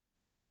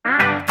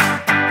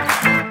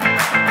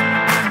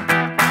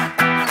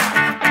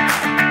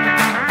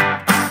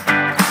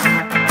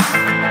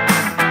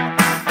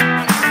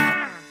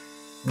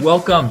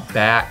Welcome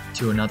back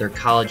to another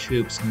College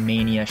Hoops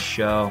Mania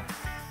show.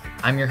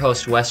 I'm your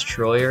host, Wes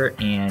Troyer,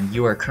 and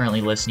you are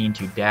currently listening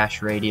to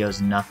Dash Radio's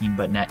Nothing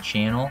But Net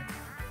channel.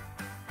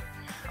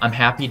 I'm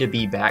happy to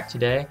be back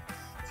today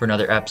for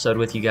another episode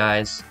with you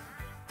guys.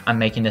 I'm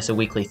making this a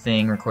weekly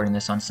thing, recording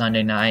this on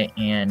Sunday night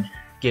and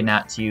getting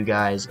out to you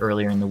guys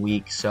earlier in the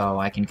week so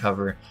I can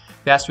cover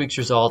past week's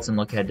results and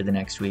look ahead to the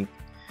next week.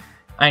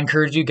 I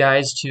encourage you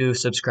guys to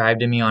subscribe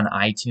to me on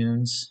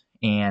iTunes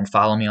and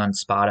follow me on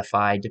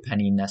Spotify,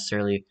 depending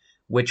necessarily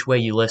which way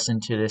you listen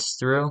to this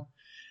through.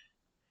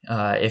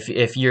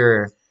 If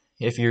you'd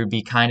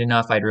be kind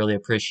enough, I'd really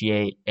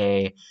appreciate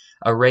a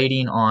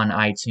rating on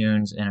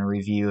iTunes and a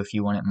review if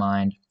you wouldn't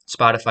mind.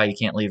 Spotify, you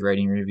can't leave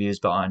rating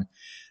reviews, but on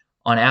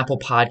Apple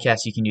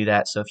Podcasts you can do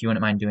that. So if you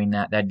wouldn't mind doing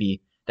that, that'd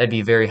be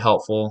very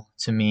helpful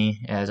to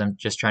me, as I'm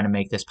just trying to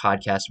make this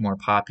podcast more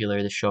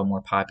popular, the show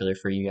more popular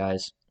for you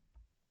guys,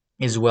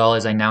 as well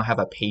as I now have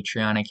a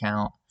Patreon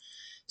account.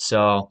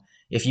 So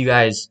if you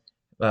guys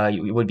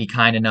you would be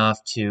kind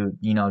enough to,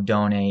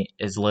 donate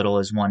as little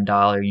as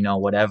 $1,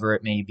 whatever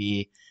it may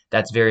be,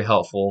 that's very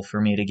helpful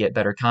for me to get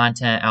better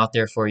content out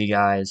there for you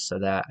guys so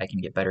that I can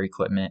get better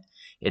equipment,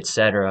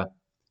 etc.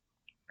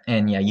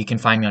 And yeah, you can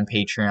find me on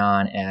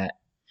Patreon at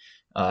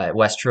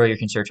Wes Troyer. You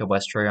can search up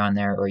Wes Troyer on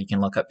there, or you can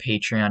look up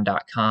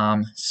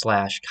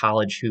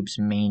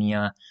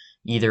patreon.com/collegehoopsmania.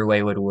 Either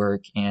way would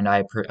work, and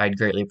I'd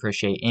greatly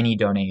appreciate any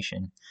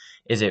donation,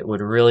 as it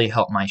would really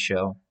help my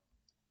show.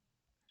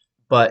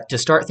 But to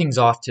start things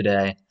off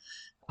today,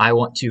 I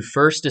want to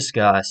first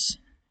discuss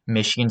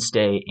Michigan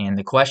State. And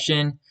the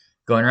question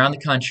going around the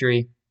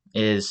country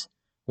is,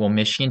 will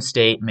Michigan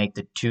State make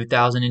the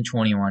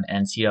 2021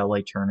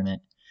 NCAA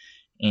tournament?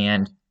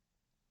 And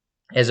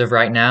as of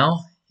right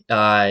now,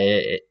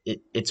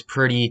 it's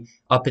pretty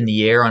up in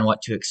the air on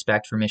what to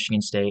expect for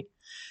Michigan State.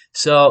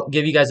 So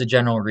give you guys a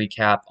general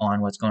recap on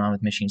what's going on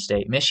with Michigan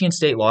State. Michigan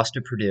State lost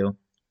to Purdue,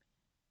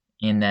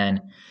 and then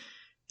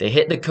they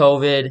hit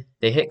COVID,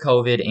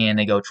 and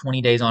they go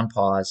 20 days on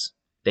pause.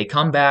 They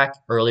come back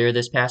earlier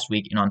this past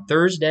week, and on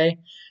Thursday,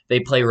 they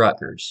play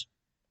Rutgers.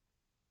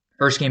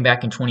 First game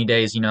back in 20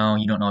 days, you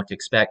don't know what to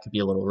expect. Could be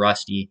a little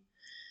rusty.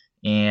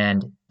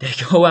 And they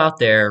go out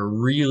there,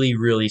 really,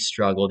 really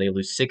struggle. They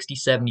lose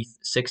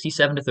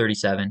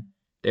 67-37.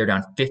 They're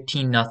down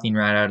 15-0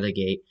 right out of the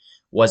gate.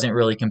 Wasn't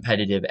really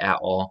competitive at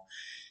all.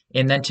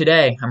 And then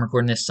today, I'm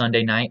recording this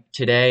Sunday night.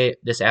 Today,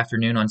 this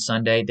afternoon on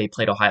Sunday, they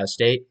played Ohio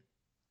State.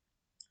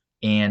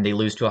 And they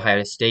lose to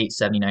Ohio State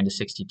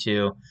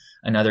 79-62.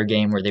 Another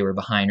game where they were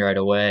behind right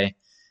away.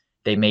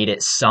 They made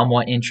it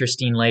somewhat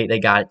interesting late.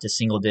 They got it to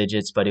single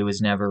digits, but it was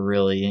never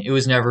really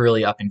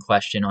up in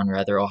question on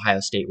whether Ohio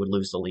State would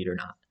lose the lead or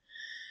not.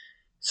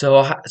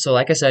 So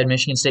like I said,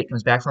 Michigan State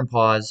comes back from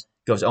pause,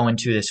 goes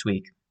 0-2 this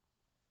week.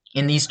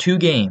 In these two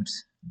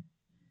games,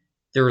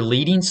 their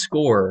leading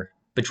scorer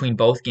between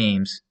both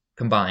games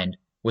combined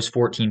was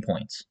 14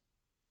 points.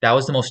 That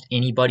was the most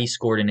anybody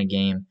scored in a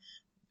game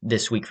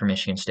this week for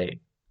Michigan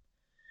State.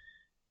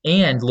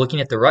 And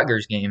looking at the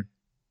Rutgers game,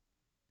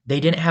 they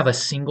didn't have a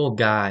single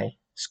guy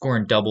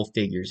scoring double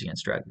figures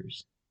against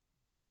Rutgers.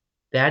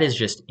 That is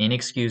just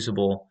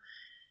inexcusable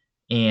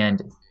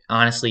and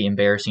honestly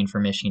embarrassing for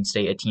Michigan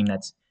State, a team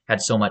that's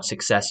had so much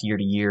success year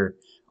to year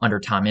under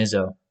Tom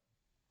Izzo.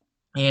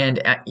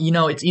 And,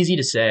 it's easy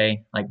to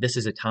say, this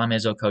is a Tom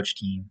Izzo coach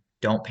team.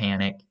 Don't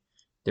panic.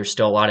 There's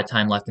still a lot of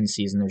time left in the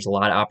season. There's a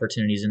lot of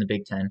opportunities in the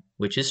Big Ten,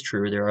 which is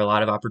true. There are a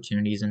lot of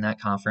opportunities in that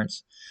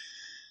conference.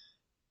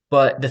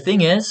 But the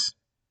thing is,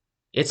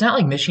 it's not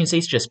like Michigan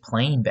State's just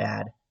playing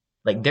bad.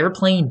 They're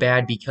playing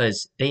bad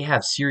because they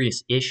have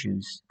serious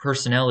issues,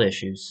 personnel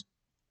issues.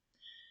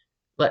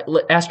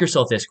 Ask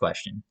yourself this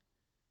question.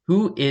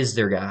 Who is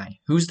their guy?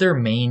 Who's their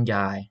main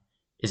guy?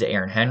 Is it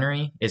Aaron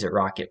Henry? Is it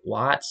Rocket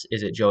Watts?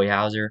 Is it Joey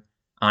Hauser?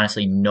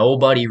 Honestly,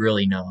 nobody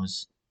really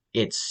knows.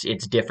 It's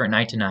different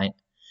night to night.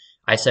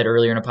 I said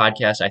earlier in a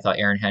podcast I thought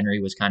Aaron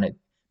Henry was kind of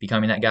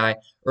becoming that guy.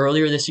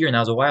 Earlier this year, and that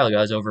was a while ago,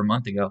 that was over a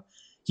month ago,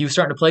 he was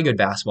starting to play good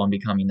basketball and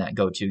becoming that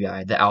go-to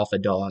guy, the alpha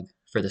dog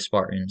for the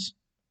Spartans.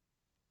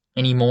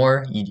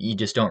 Anymore, you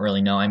just don't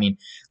really know.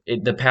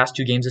 The past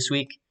two games this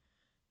week,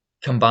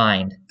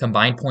 combined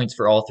points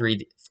for all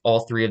three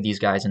of these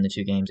guys in the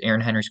two games.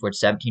 Aaron Henry scored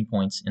 17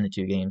 points in the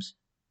two games.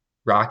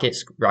 Rocket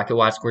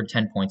Watts scored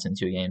 10 points in the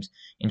two games,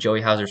 and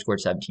Joey Hauser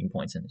scored 17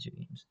 points in the two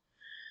games.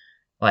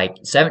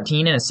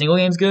 17 in a single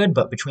game is good,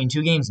 but between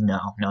two games, no,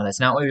 that's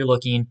not what you're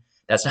looking.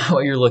 That's not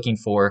what you're looking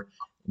for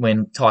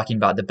when talking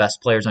about the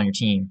best players on your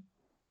team.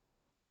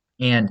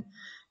 And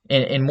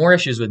more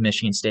issues with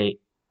Michigan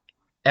State.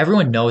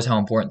 Everyone knows how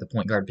important the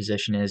point guard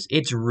position is.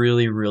 It's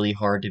really, really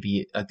hard to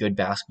be a good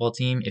basketball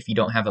team if you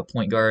don't have a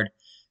point guard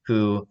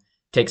who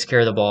takes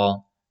care of the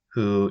ball,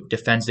 who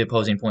defends the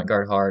opposing point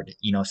guard hard,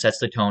 sets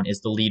the tone,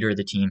 is the leader of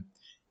the team.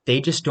 They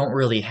just don't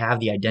really have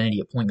the identity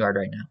of point guard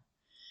right now.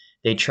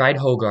 They tried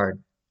Hogard.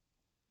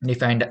 They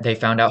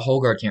found out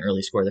Hogard can't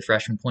really score, the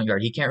freshman point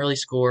guard. He can't really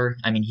score.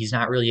 He's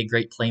not really a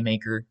great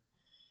playmaker.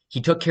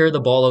 He took care of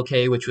the ball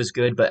okay, which was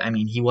good, but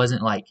he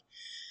wasn't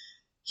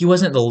he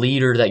wasn't the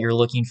leader that you're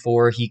looking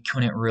for. He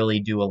couldn't really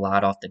do a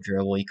lot off the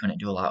dribble. He couldn't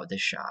do a lot with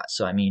his shot.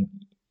 So, I mean,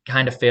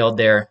 kind of failed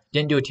there.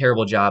 Didn't do a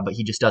terrible job, but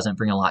he just doesn't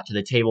bring a lot to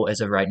the table as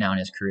of right now in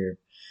his career.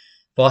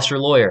 Foster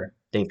Loyer,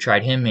 they've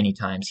tried him many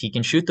times. He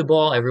can shoot the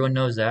ball, everyone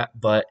knows that,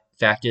 but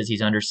fact is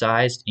he's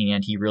undersized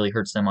and he really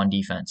hurts them on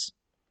defense.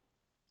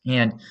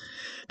 And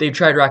they've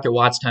tried Rocket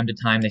Watts time to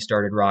time. They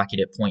started Rocket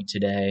at point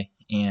today.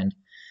 And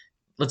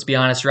let's be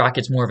honest,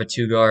 Rocket's more of a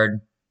two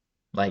guard.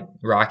 Like,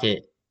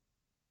 Rocket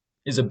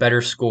is a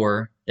better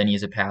scorer than he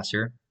is a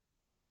passer.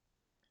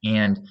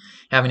 And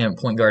having him at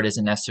point guard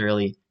isn't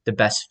necessarily the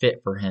best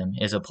fit for him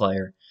as a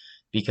player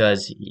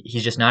because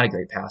he's just not a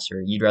great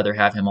passer. You'd rather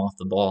have him off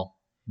the ball,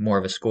 more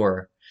of a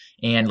scorer.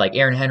 And like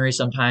Aaron Henry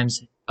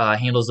sometimes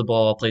handles the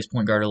ball, plays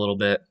point guard a little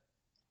bit.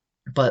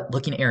 But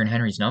looking at Aaron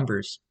Henry's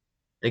numbers,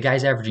 the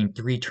guy's averaging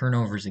 3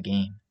 turnovers a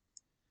game.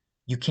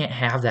 You can't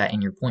have that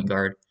in your point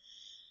guard.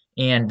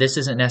 And this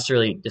isn't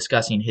necessarily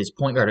discussing his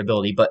point guard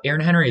ability, but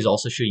Aaron Henry is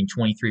also shooting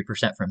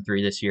 23% from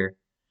three this year.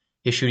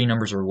 His shooting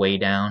numbers are way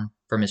down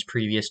from his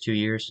previous 2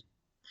 years.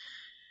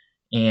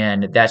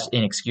 And that's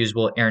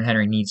inexcusable. Aaron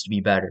Henry needs to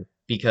be better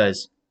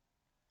because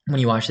when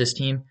you watch this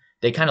team,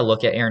 they kind of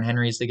look at Aaron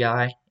Henry as the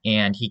guy,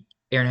 and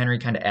Aaron Henry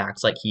kind of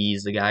acts like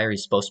he's the guy or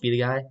he's supposed to be the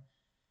guy,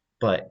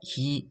 but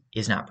he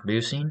is not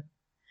producing.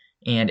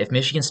 And if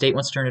Michigan State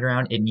wants to turn it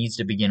around, it needs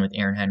to begin with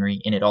Aaron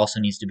Henry, and it also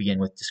needs to begin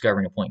with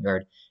discovering a point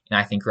guard. And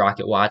I think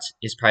Rocket Watts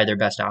is probably their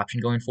best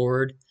option going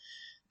forward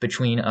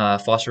between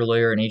Foster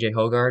Loyer and AJ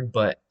Hoggard,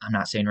 but I'm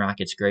not saying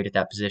Rocket's great at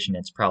that position.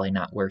 It's probably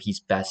not where he's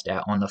best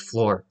at on the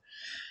floor.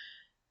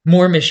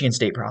 More Michigan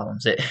State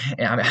problems.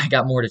 I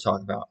got more to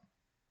talk about.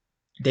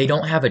 They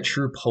don't have a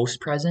true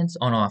post presence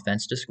on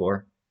offense to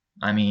score.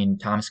 I mean,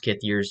 Thomas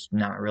Kithier's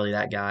not really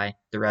that guy.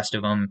 The rest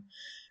of them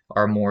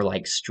are more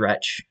like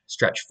stretch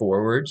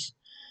forwards,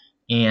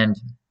 and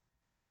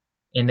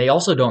they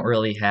also don't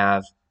really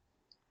have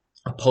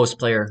a post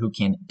player who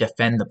can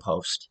defend the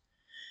post.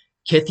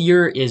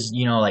 Kithier is,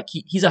 like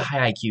he's a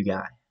high IQ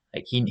guy.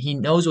 Like he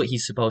knows what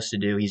he's supposed to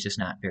do. He's just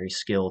not very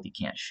skilled. He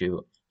can't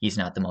shoot. He's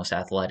not the most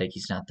athletic.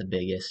 He's not the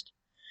biggest.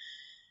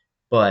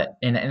 But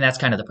and that's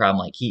kind of the problem.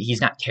 Like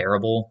he's not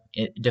terrible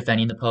at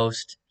defending the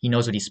post. He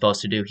knows what he's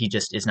supposed to do. He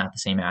just is not the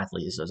same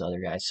athlete as those other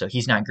guys. So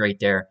he's not great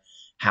there.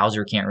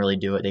 Hauser can't really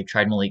do it. They've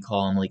tried Malik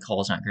Hall, and Malik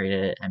Hall's not great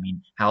at it. I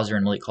mean, Hauser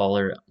and Malik Hall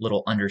are a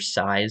little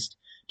undersized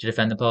to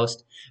defend the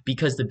post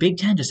because the Big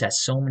Ten just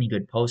has so many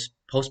good post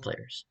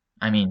players.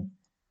 I mean,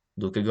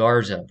 Luka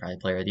Garza, probably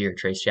player of the year.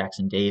 Trace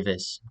Jackson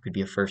Davis could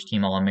be a first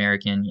team All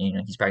American.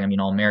 He's probably gonna be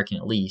an All American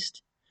at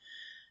least.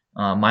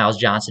 Miles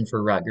Johnson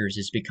for Rutgers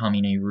is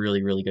becoming a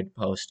really, really good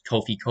post.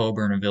 Kofi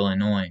Coburn of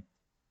Illinois.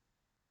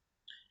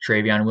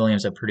 Travion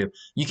Williams of Purdue.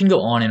 You can go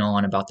on and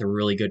on about the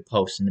really good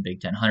posts in the Big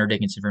Ten. Hunter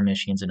Dickinson for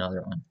Michigan's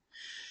another one.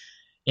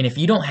 And if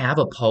you don't have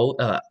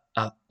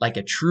like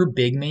a true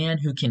big man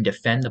who can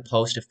defend the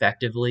post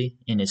effectively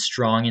and is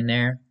strong in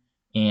there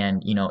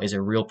and is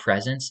a real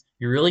presence,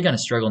 you're really going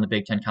to struggle in the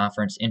Big Ten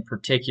Conference. In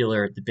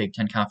particular, the Big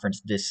Ten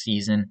Conference this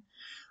season.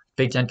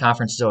 Big Ten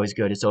Conference is always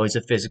good. It's always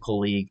a physical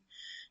league.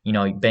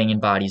 Banging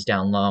bodies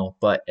down low,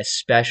 but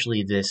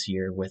especially this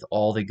year with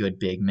all the good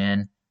big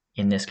men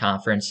in this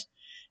conference,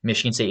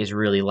 Michigan State is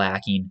really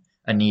lacking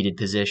a needed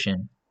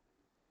position.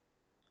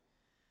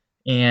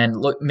 And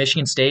look,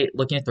 Michigan State,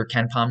 looking at their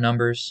KenPom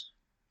numbers,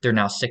 they're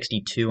now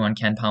 62 on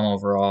KenPom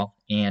overall,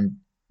 and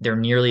they're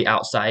nearly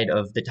outside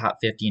of the top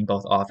 50 in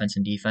both offense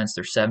and defense.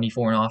 They're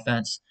 74 in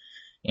offense,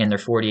 and they're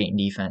 48 in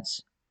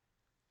defense.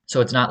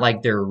 So it's not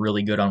like they're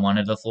really good on one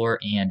end of the floor,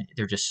 and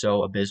they're just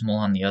so abysmal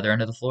on the other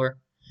end of the floor.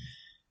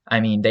 I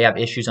mean, they have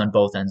issues on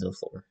both ends of the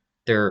floor.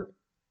 They're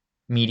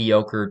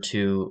mediocre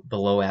to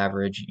below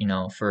average,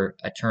 for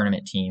a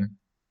tournament team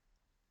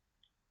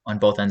on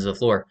both ends of the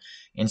floor.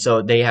 And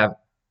so they have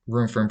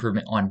room for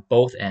improvement on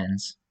both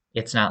ends.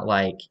 It's not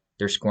like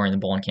they're scoring the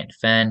ball and can't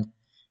defend.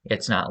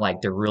 It's not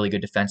like they're really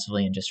good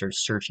defensively and just are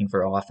searching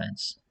for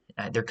offense.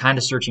 They're kind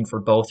of searching for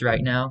both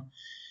right now,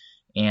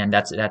 and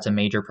that's a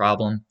major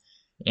problem.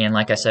 And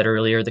like I said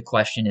earlier, the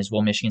question is,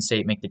 will Michigan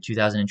State make the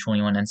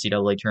 2021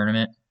 NCAA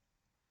tournament?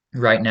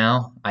 Right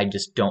now, I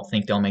just don't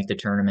think they'll make the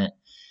tournament.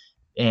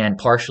 And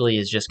partially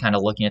is just kind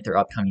of looking at their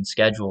upcoming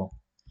schedule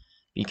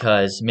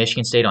because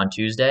Michigan State on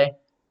Tuesday,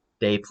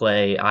 they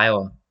play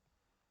Iowa.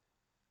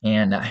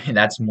 And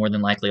that's more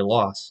than likely a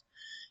loss.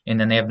 And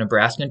then they have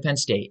Nebraska and Penn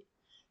State.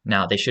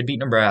 Now, they should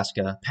beat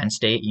Nebraska. Penn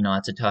State,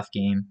 it's a tough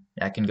game.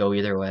 That can go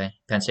either way.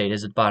 Penn State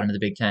is at the bottom of the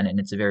Big Ten, and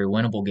it's a very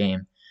winnable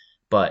game.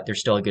 But they're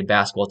still a good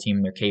basketball team,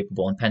 and they're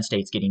capable. And Penn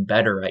State's getting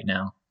better right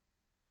now.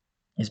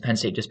 As Penn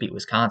State just beat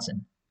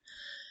Wisconsin.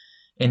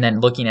 And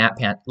then looking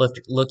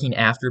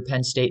after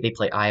Penn State, they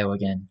play Iowa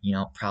again.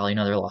 Probably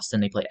another loss. Then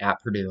they play at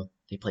Purdue.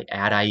 They play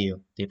at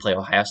IU. They play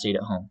Ohio State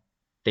at home.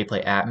 They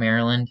play at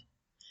Maryland,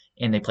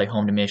 and they play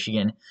home to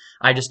Michigan.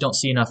 I just don't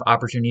see enough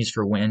opportunities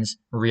for wins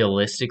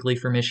realistically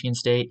for Michigan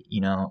State.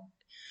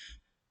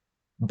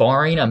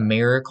 Barring a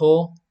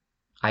miracle,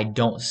 I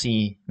don't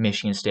see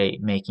Michigan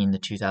State making the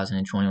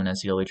 2021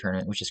 NCAA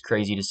tournament, which is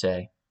crazy to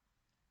say.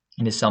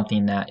 It is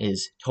something that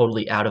is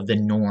totally out of the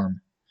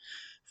norm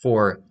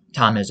for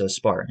Tom Izzo's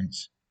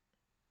Spartans.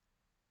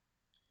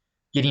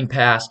 Getting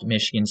past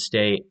Michigan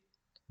State,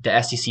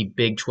 the SEC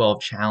Big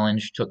 12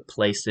 Challenge took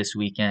place this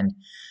weekend.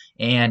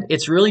 And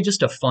it's really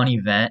just a fun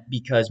event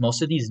because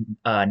most of these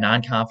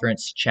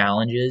non-conference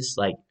challenges,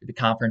 like the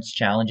conference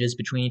challenges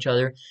between each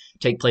other,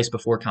 take place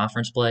before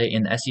conference play.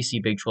 And the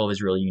SEC Big 12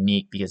 is really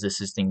unique because this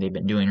is the thing they've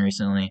been doing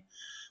recently,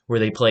 where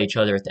they play each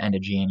other at the end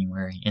of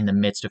January in the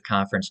midst of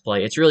conference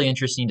play. It's really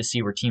interesting to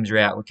see where teams are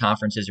at, where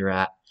conferences are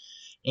at.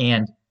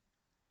 And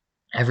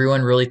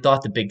everyone really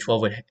thought the Big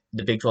 12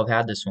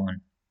 had this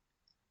one.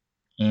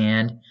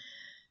 And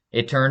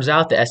it turns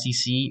out the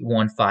SEC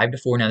won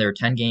 5-4. Now there were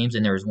 10 games,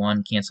 and there was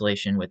one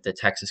cancellation with the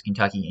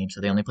Texas-Kentucky game,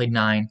 so they only played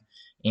 9.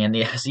 And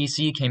the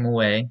SEC came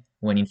away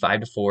winning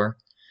 5-4.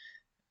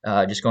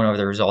 Just going over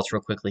the results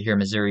real quickly here: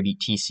 Missouri beat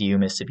TCU,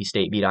 Mississippi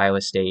State beat Iowa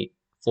State,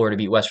 Florida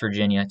beat West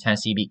Virginia,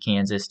 Tennessee beat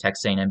Kansas,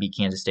 Texas A&M beat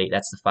Kansas State.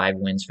 That's the 5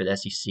 wins for the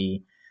SEC.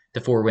 The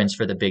 4 wins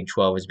for the Big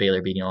 12 was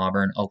Baylor beating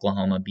Auburn,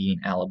 Oklahoma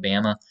beating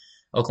Alabama,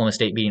 Oklahoma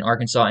State beating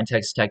Arkansas, and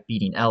Texas Tech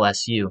beating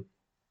LSU.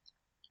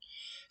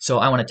 So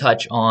I want to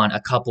touch on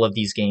a couple of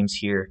these games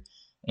here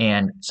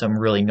and some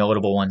really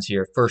notable ones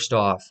here. First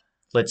off,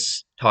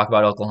 let's talk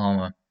about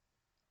Oklahoma.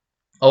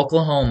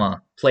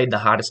 Oklahoma played the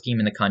hottest team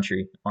in the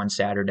country on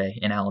Saturday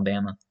in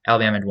Alabama.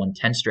 Alabama had won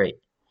 10 straight.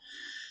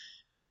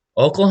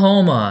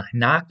 Oklahoma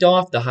knocked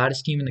off the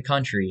hottest team in the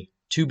country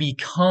to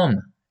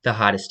become the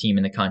hottest team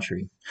in the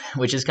country,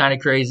 which is kind of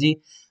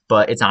crazy,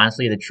 but it's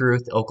honestly the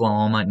truth.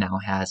 Oklahoma now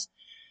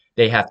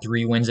they have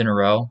 3 wins in a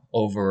row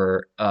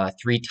over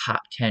 3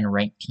 top 10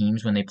 ranked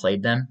teams when they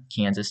played them: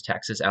 Kansas,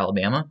 Texas,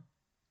 Alabama.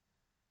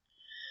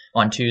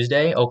 On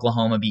Tuesday,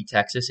 Oklahoma beat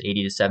Texas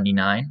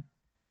 80-79.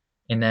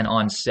 And then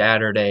on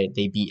Saturday,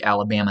 they beat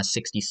Alabama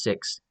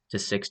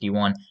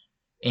 66-61.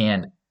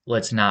 And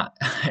let's not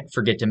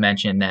forget to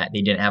mention that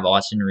they didn't have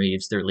Austin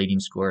Reeves, their leading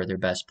scorer, their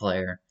best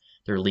player,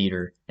 their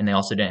leader. And they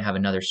also didn't have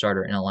another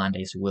starter in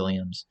Alondace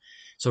Williams.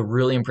 So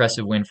really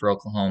impressive win for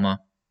Oklahoma.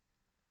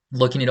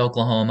 Looking at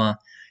Oklahoma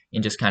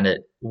and just kind of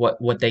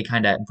what they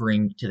kind of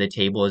bring to the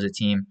table as a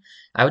team,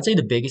 I would say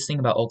the biggest thing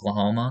about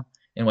Oklahoma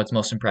and what's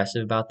most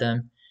impressive about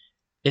them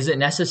isn't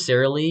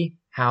necessarily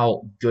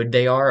how good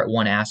they are at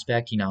one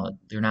aspect.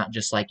 They're not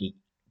just like a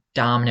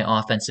dominant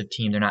offensive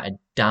team. They're not a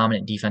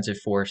dominant defensive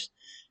force,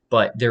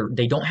 but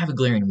they don't have a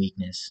glaring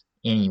weakness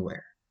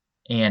anywhere.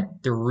 And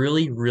they're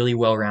really, really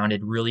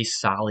well-rounded, really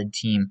solid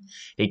team.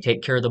 They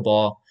take care of the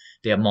ball.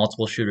 They have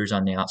multiple shooters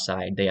on the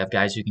outside. They have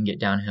guys who can get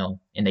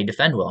downhill, and they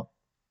defend well.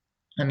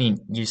 I mean,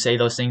 you say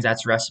those things,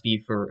 that's a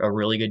recipe for a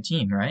really good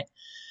team, right?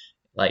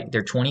 Like,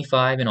 they're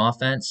 25 in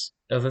offense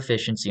of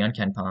efficiency on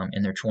KenPom,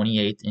 and they're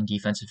 28th in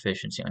defense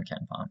efficiency on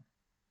KenPom.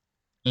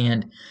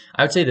 And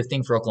I would say the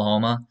thing for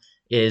Oklahoma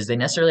is they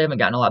necessarily haven't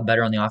gotten a lot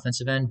better on the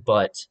offensive end,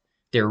 but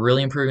they're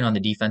really improving on the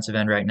defensive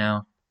end right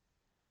now.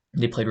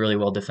 They played really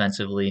well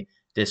defensively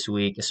this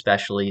week,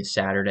 especially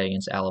Saturday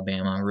against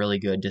Alabama. Really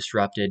good,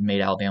 disrupted,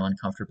 made Alabama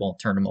uncomfortable,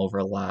 turned them over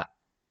a lot.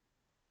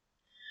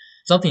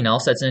 Something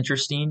else that's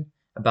interesting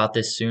about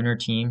this Sooner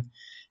team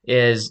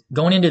is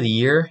going into the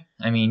year,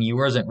 I mean, you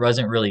wasn't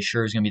really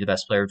sure who's going to be the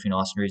best player between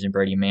Austin Reeves and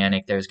Brady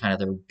Manick. There's kind of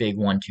their big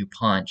 1-2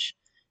 punch.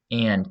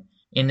 And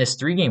in this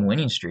 3-game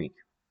winning streak,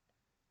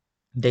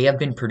 they have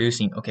been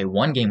producing,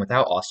 one game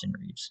without Austin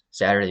Reeves.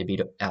 Saturday they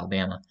beat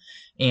Alabama.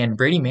 And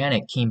Brady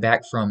Manick came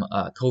back from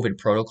COVID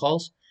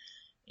protocols,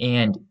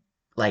 and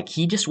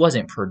he just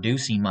wasn't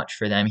producing much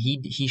for them.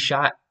 He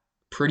shot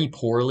pretty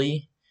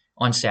poorly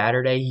on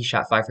Saturday. He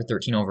shot 5 for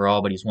 13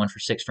 overall, but he's 1 for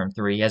 6 from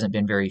 3. He hasn't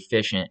been very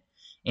efficient.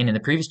 And in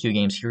the previous 2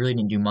 games, he really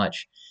didn't do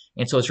much.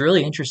 And so it's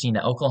really interesting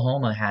that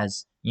Oklahoma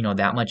has,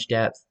 that much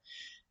depth,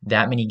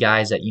 that many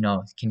guys that,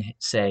 can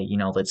say,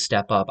 let's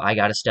step up. I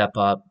got to step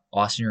up.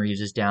 Austin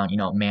Reeves is down.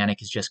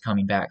 Manick is just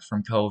coming back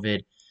from COVID.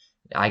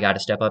 I got to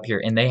step up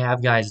here. And they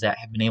have guys that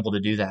have been able to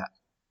do that.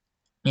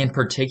 In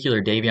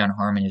particular, Davion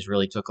Harmon has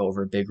really took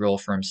over a big role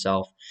for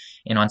himself.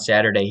 And on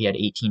Saturday, he had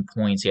 18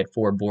 points. He had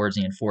 4 boards.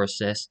 He had 4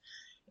 assists.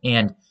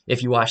 And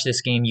if you watch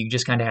this game, you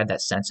just kind of had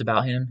that sense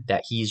about him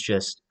that he's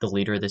just the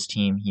leader of this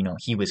team.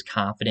 He was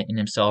confident in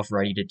himself,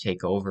 ready to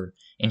take over.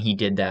 And he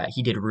did that.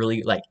 He did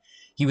really,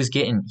 he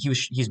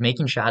was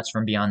making shots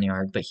from beyond the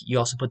arc, but he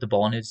also put the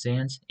ball in his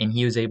hands, and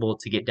he was able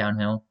to get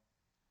downhill.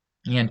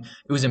 And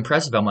it was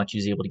impressive how much he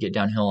was able to get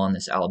downhill on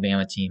this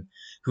Alabama team,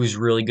 who's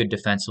really good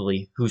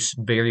defensively, who's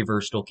very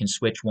versatile, can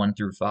switch 1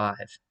 through 5.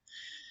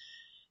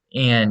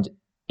 And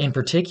in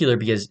particular,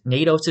 because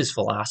Nate Oates'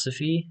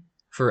 philosophy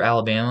for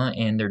Alabama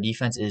and their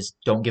defense is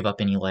don't give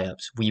up any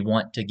layups. We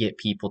want to get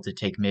people to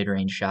take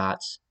mid-range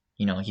shots.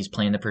 He's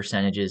playing the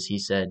percentages. He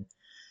said,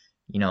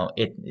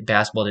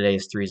 basketball today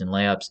is threes and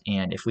layups,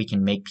 and if we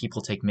can make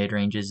people take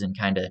mid-ranges and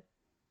kind of,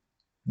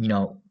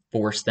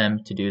 force them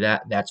to do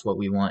that, that's what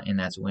we want, and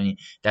that's winning.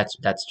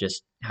 That's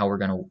just how we're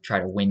going to try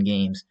to win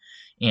games.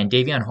 And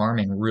Davion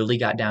Harmon really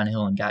got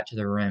downhill and got to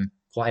the rim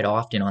quite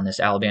often on this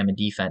Alabama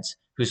defense,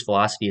 whose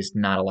philosophy is to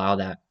not allow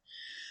that.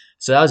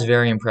 So that was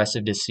very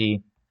impressive to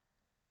see.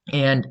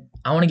 And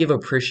I want to give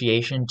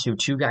appreciation to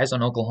two guys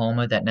on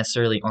Oklahoma that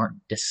necessarily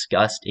aren't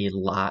discussed a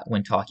lot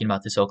when talking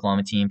about this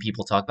Oklahoma team.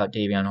 People talk about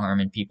Davion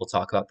Harmon, people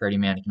talk about Freddie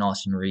Manic and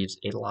Austin Reeves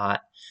a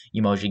lot.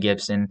 Emoji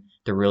Gibson,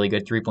 the really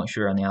good three-point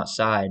shooter on the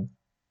outside.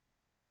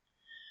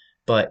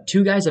 But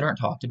two guys that aren't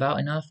talked about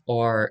enough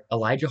are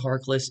Elijah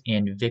Harkless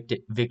and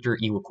Victor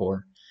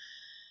Iwuakor.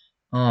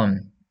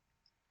 Um,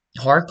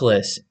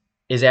 Harkless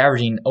is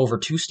averaging over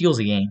 2 steals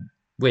a game,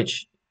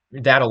 which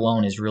that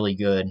alone is really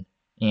good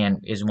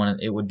and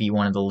it would be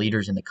one of the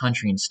leaders in the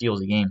country in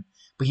steals a game.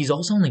 But he's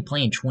also only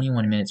playing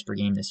 21 minutes per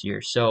game this year.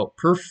 So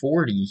per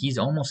 40, he's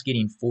almost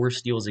getting 4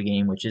 steals a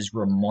game, which is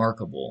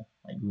remarkable.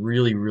 Like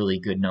really, really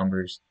good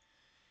numbers.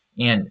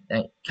 And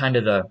kind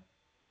of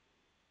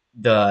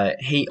the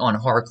hate on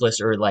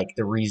Harkless, or like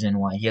the reason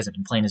why he hasn't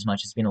been playing as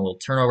much, has been a little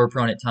turnover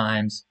prone at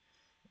times,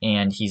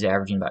 and he's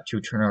averaging about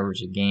 2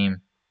 turnovers a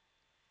game.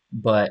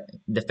 But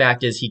the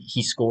fact is,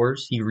 he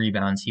scores, he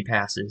rebounds, he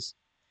passes,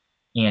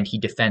 and he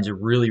defends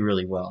really,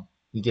 really well.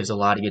 He gives a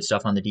lot of good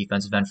stuff on the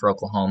defensive end for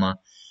Oklahoma.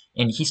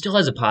 And he still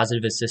has a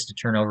positive assist to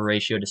turnover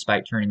ratio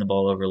despite turning the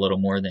ball over a little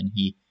more than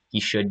he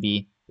should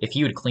be. If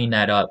he would clean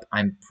that up,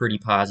 I'm pretty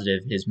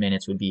positive his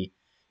minutes would be,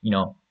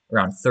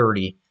 around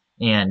 30,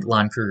 and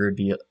Lon Kruger would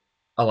be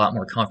a lot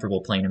more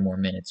comfortable playing in more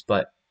minutes.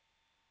 But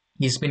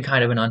he's been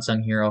kind of an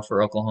unsung hero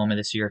for Oklahoma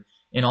this year.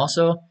 And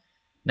also,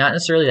 not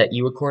necessarily that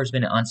Iwuakor has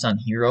been an unsung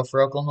hero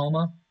for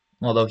Oklahoma,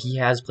 although he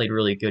has played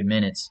really good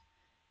minutes.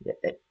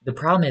 The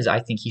problem is, I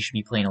think he should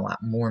be playing a lot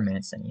more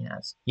minutes than he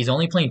has. He's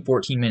only playing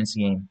 14 minutes a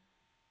game,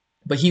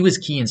 but he was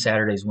key in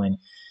Saturday's win.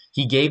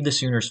 He gave the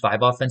Sooners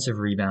 5 offensive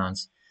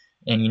rebounds,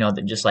 and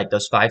just like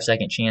those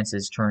 5-second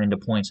chances turn into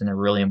points, and they're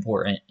really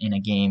important in a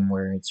game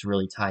where it's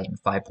really tight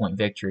and 5-point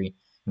victory.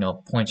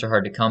 Points are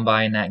hard to come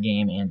by in that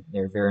game, and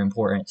they're very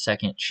important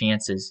second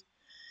chances.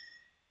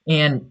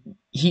 And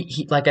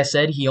he like I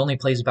said, he only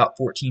plays about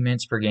 14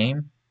 minutes per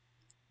game,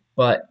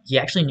 but he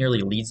actually nearly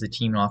leads the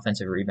team in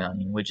offensive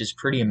rebounding, which is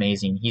pretty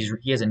amazing.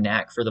 He has a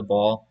knack for the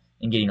ball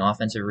and getting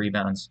offensive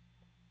rebounds,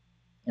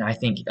 and I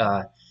think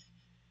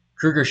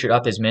Kruger should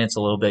up his minutes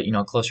a little bit,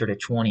 closer to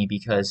 20,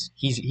 because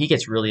he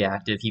gets really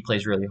active, he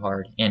plays really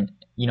hard, and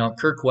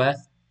Kirk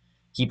Weth,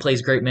 he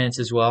plays great minutes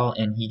as well,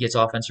 and he gets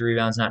offensive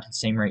rebounds, not to the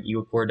same rate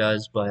Iwuakor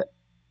does, but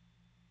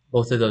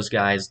both of those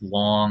guys,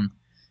 long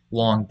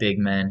big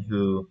men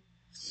who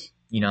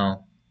you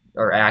know,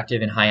 are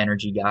active and high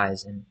energy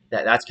guys. And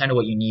that's kind of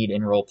what you need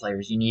in role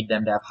players. You need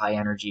them to have high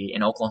energy,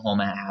 and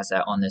Oklahoma has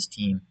that on this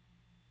team.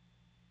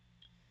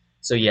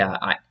 So yeah,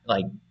 I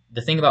like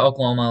the thing about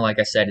Oklahoma, like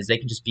I said, is they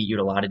can just beat you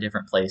at a lot of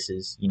different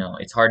places.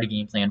 It's hard to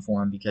game plan for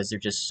them because they're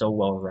just so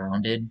well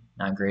rounded,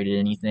 not great at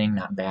anything,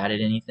 not bad at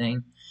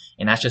anything,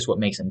 and that's just what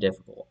makes them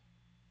difficult.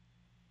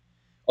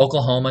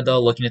 Oklahoma,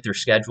 though, looking at their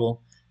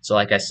schedule, so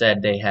like I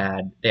said, they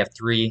have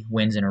 3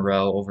 wins in a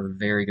row over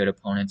very good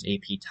opponents,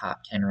 AP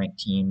top 10 ranked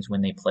teams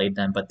when they played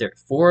them. But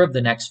 4 of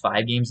the next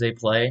 5 games they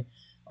play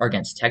are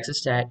against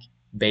Texas Tech,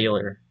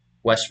 Baylor,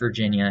 West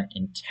Virginia,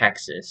 and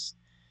Texas.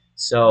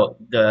 So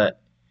the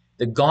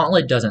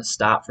gauntlet doesn't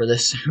stop for the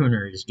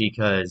Sooners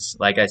because,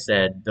 like I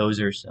said, those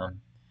are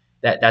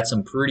that's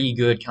some pretty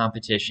good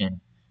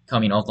competition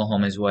coming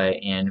Oklahoma's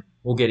way, and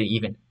we'll get an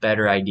even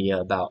better idea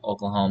about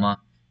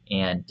Oklahoma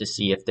and to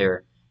see if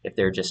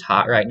they're just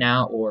hot right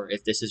now or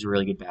if this is a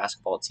really good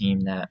basketball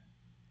team that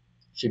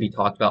should be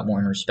talked about more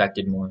and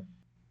respected more.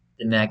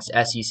 The next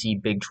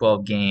SEC Big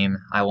 12 game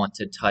I want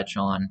to touch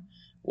on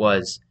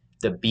was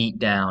the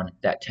beatdown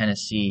that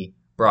Tennessee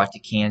brought to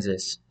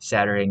Kansas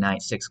Saturday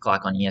night, 6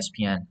 o'clock on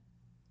ESPN.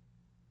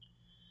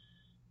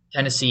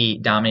 Tennessee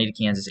dominated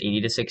Kansas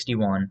 80 to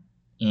 61,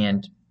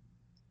 and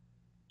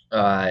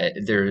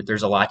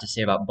there's a lot to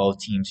say about both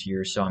teams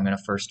here. So I'm going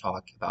to first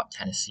talk about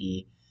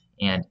Tennessee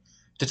and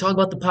to talk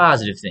about the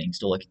positive things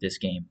to look at this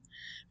game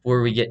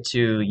before we get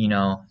to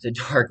the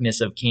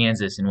darkness of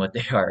Kansas and what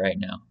they are right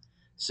now.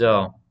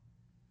 So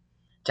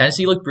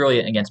Tennessee looked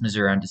brilliant against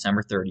Missouri on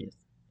December 30th,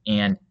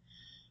 and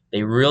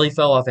they really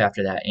fell off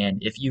after that. And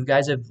if you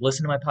guys have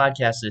listened to my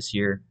podcast this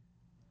year,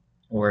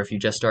 or if you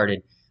just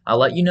started, I'll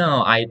let you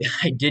know I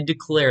did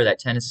declare that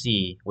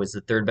Tennessee was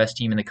the third best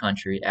team in the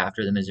country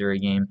after the Missouri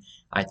game.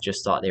 I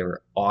just thought they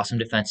were awesome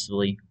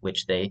defensively,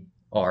 which they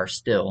are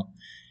still,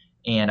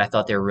 and I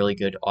thought they were really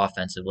good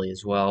offensively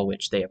as well,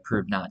 which they have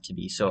proved not to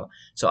be. So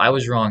I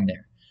was wrong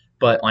there.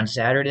 But on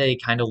Saturday, they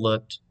kind of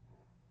looked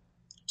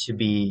to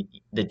be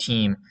the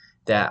team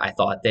that I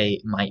thought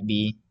they might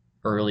be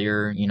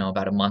earlier,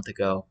 about a month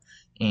ago,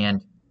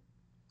 and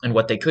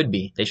what they could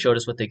be. They showed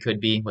us what they could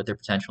be, what their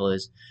potential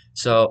is.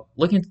 So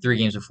looking at the 3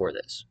 games before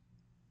this,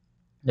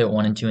 they were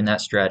 1-2 in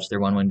that stretch. Their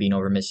 1 win being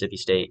over Mississippi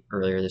State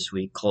earlier this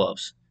week,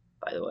 close,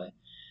 by the way.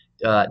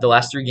 The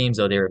last 3 games,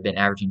 though, they've been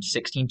averaging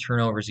 16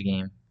 turnovers a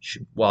game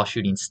while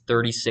shooting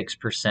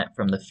 36%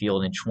 from the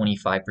field and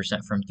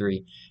 25% from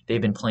three.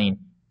 They've been playing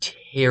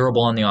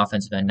terrible on the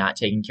offensive end, not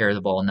taking care of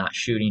the ball, not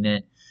shooting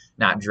it,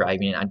 not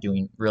driving it, not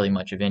doing really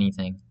much of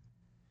anything.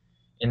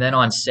 And then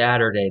on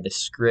Saturday, the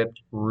script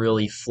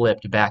really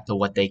flipped back to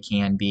what they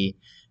can be.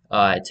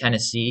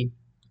 Tennessee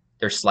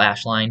Their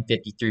slash line,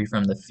 53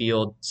 from the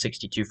field,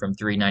 62 from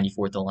three,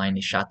 94 at the line.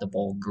 They shot the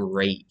ball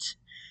great.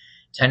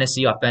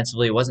 Tennessee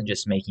offensively wasn't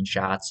just making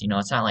shots.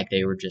 It's not like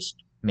they were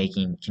just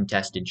making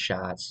contested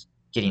shots,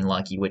 getting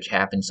lucky, which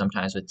happens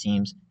sometimes with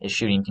teams, as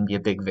shooting can be a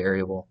big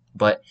variable.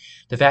 But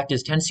the fact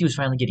is, Tennessee was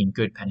finally getting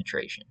good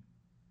penetration.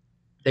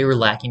 They were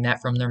lacking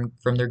that from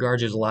their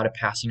guards. There's a lot of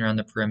passing around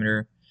the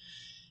perimeter.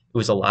 It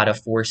was a lot of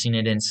forcing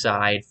it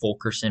inside.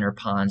 Fulkerson or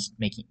Pons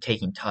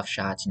taking tough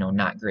shots.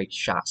 Not great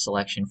shot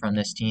selection from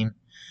this team.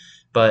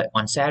 But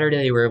on Saturday,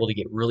 they were able to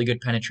get really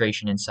good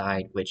penetration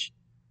inside, which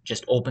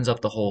just opens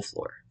up the whole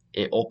floor.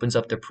 It opens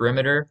up the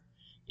perimeter.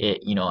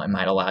 It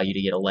might allow you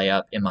to get a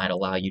layup. It might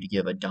allow you to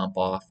give a dump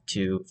off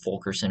to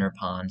Fulkerson or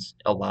Pons,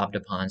 a lob to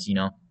Pons.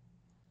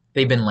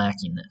 They've been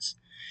lacking this.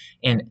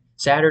 And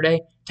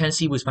Saturday,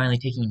 Tennessee was finally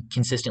taking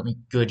consistently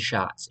good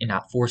shots and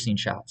not forcing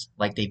shots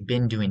like they've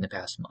been doing the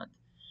past month.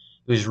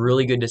 It was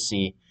really good to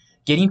see.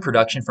 Getting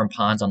production from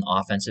Pons on the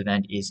offensive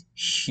end is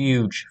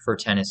huge for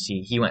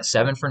Tennessee. He went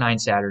 7 for 9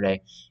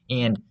 Saturday,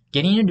 and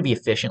getting him to be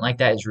efficient like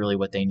that is really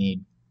what they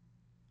need,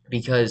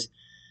 because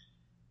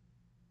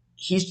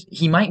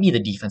he might be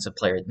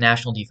the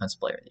national defensive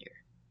player of the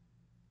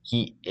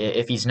year.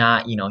 If he's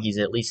not, he's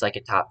at least like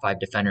a top 5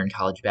 defender in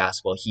college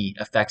basketball. He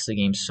affects the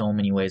game so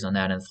many ways on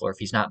that end of the floor. If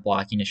he's not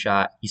blocking a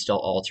shot, he's still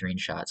altering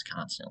shots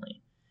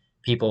constantly.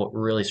 People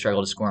really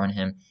struggle to score on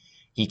him.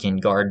 He can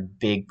guard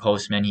big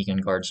postmen. He can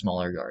guard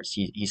smaller guards.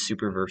 He's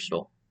super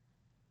versatile.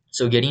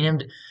 So getting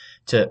him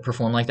to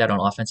perform like that on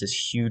offense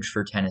is huge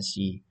for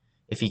Tennessee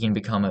if he can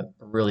become a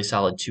really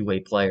solid two-way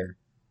player.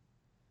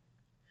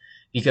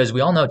 Because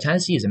we all know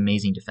Tennessee is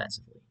amazing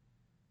defensively.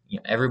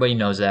 Everybody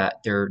knows that.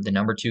 They're the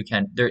number 2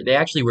 they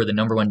actually were the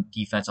number 1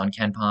 defense on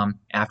KenPom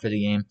after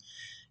the game.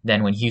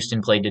 Then when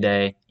Houston played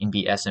today and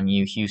beat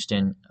SMU,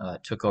 Houston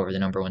took over the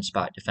number 1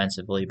 spot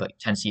defensively, but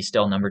Tennessee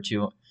still number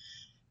 2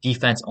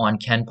 defense on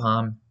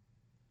KenPom.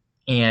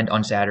 And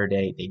on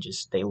Saturday,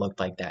 they looked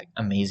like that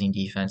amazing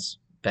defense,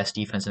 best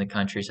defense in the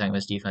country, second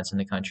best defense in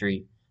the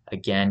country.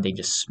 Again, they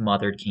just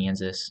smothered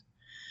Kansas.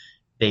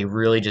 They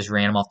really just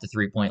ran them off the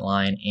three-point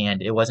line,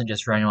 and it wasn't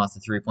just running off the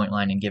three-point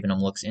line and giving them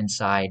looks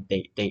inside.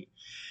 They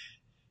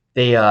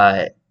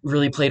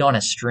really played on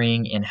a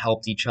string and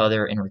helped each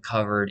other and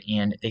recovered,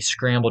 and they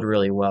scrambled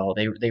really well.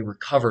 They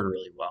recovered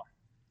really well.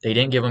 They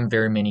didn't give them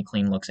very many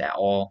clean looks at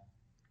all.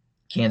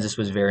 Kansas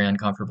was very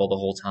uncomfortable the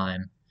whole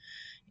time.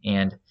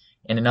 And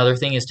another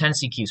thing is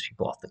Tennessee keeps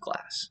people off the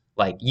glass.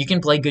 Like, you can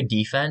play good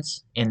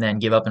defense and then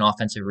give up an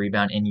offensive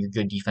rebound, and your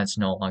good defense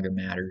no longer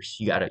matters.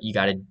 You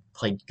gotta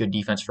play good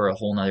defense for a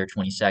whole nother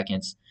 20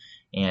 seconds,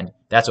 and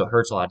that's what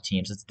hurts a lot of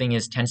teams. The thing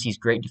is, Tennessee's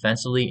great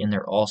defensively, and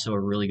they're also a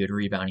really good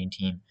rebounding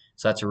team.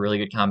 So that's a really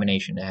good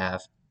combination to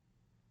have,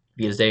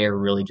 because they are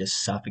really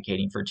just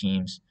suffocating for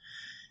teams,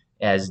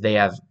 as they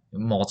have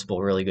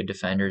multiple really good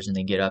defenders, and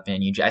they get up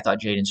in you. I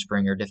thought Jaden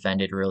Springer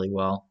defended really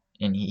well,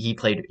 and he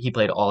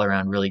played all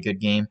around really good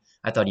game.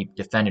 I thought he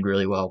defended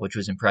really well, which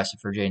was impressive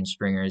for Jaden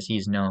Springer, as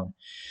he's known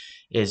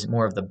is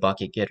more of the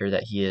bucket getter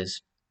that he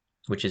is,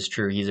 which is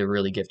true. He's a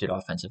really gifted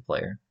offensive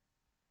player.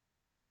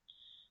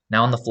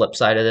 Now on the flip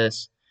side of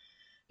this,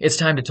 it's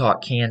time to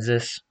talk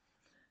Kansas.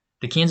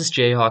 The Kansas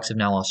Jayhawks have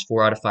now lost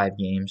 4 out of 5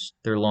 games.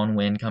 Their lone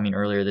win coming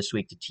earlier this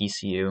week to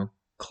TCU,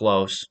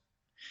 close,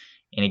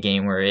 in a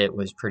game where it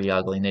was pretty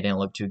ugly and they didn't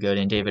look too good.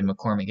 And David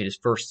McCormick hit his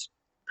first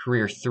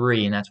career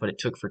 3, and that's what it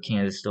took for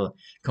Kansas to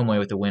come away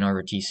with a win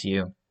over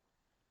TCU.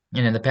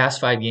 And in the past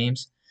 5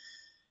 games,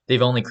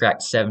 they've only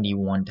cracked 70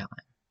 one time.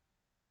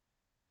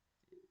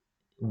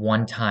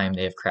 One time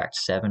they have cracked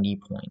 70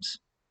 points.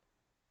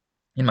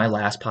 In my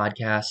last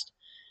podcast,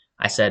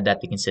 I said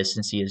that the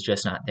consistency is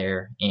just not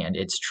there, and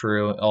it's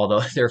true.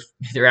 Although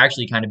they're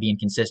actually kind of being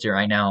consistent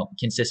right now,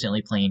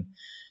 consistently playing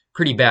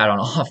pretty bad on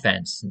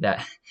offense.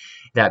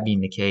 That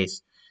being the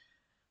case,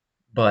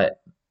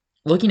 but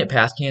looking at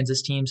past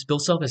Kansas teams, Bill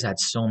Self has had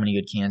so many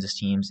good Kansas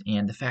teams,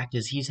 and the fact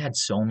is he's had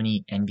so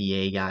many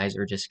NBA guys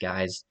or just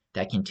guys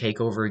that can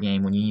take over a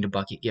game when you need a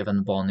bucket, give them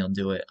the ball, and they'll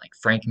do it. Like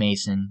Frank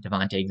Mason,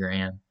 Devontae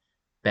Graham,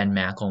 Ben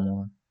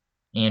McLemore,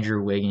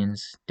 Andrew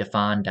Wiggins,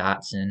 DeFon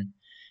Dotson.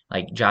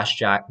 Like Josh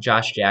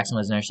Jackson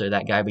wasn't necessarily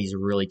that guy, but he's a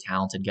really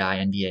talented guy,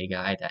 NBA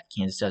guy that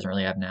Kansas doesn't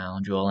really have now.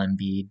 Joel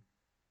Embiid,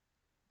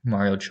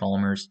 Mario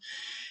Chalmers.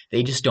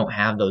 They just don't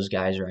have those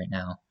guys right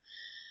now.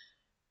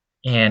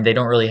 And they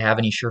don't really have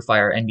any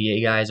surefire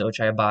NBA guys.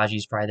 Ochai Agbaji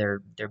is probably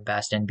their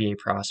best NBA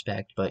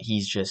prospect, but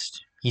he's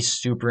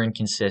super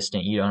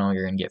inconsistent. You don't know what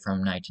you're going to get from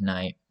him night to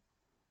night.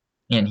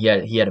 And he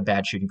had a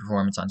bad shooting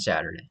performance on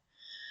Saturday.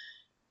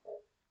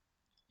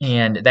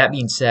 And that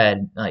being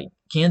said, like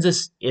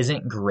Kansas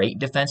isn't great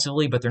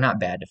defensively, but they're not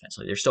bad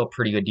defensively. They're still a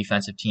pretty good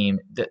defensive team.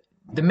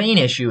 The main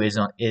issue is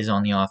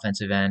on the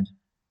offensive end.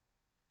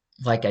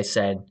 Like I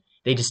said,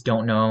 they just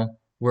don't know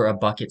where a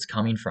bucket's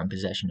coming from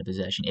possession to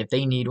possession. If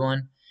they need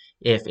one,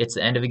 if it's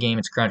the end of a game,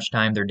 it's crunch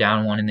time, they're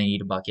down 1 and they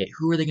need a bucket,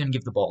 who are they going to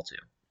give the ball to?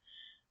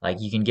 Like,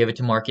 you can give it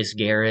to Marcus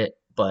Garrett,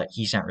 but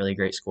he's not really a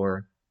great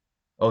scorer.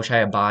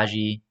 Ochai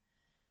Agbaji,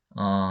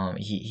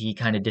 He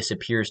kind of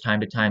disappears time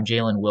to time.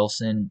 Jalen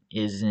Wilson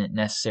isn't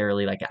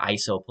necessarily like an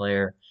ISO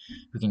player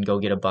who can go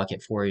get a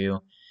bucket for you.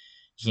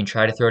 You can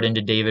try to throw it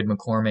into David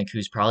McCormick,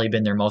 who's probably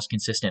been their most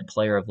consistent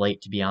player of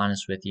late, to be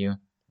honest with you.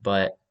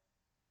 But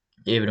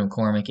David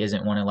McCormick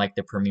isn't one of like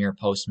the premier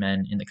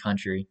postmen in the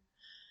country.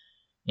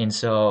 And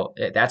so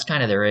that's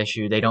kind of their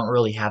issue. They don't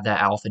really have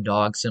that alpha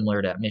dog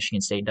similar to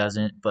Michigan State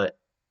doesn't, but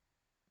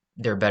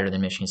they're better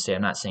than Michigan State.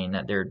 I'm not saying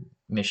that they're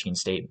Michigan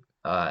State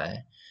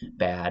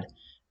bad,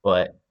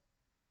 but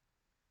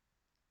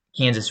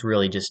Kansas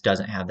really just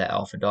doesn't have that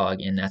alpha dog,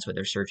 and that's what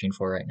they're searching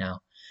for right now.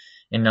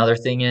 Another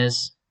thing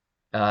is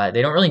they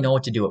don't really know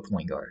what to do at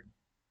point guard.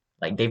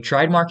 Like they've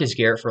tried Marcus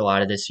Garrett for a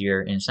lot of this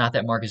year, and it's not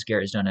that Marcus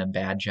Garrett has done a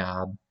bad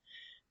job,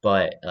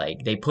 but like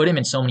they put him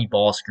in so many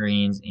ball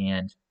screens,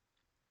 and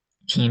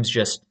teams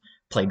just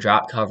play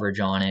drop coverage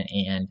on it,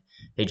 and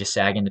they just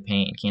sag into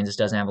paint. And Kansas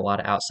doesn't have a lot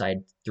of outside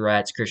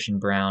threats. Christian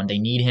Brown, they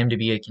need him to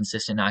be a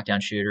consistent knockdown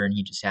shooter, and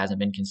he just hasn't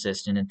been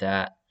consistent at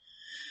that.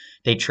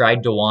 They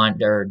tried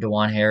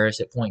DeJuan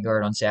Harris at point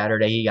guard on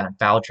Saturday. He got in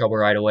foul trouble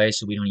right away,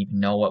 so we don't even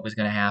know what was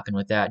going to happen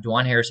with that.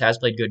 DeJuan Harris has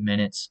played good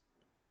minutes.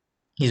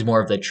 He's more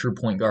of the true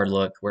point guard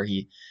look, where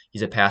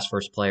he's a pass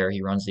first player.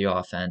 He runs the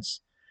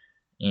offense,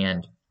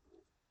 and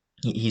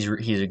he's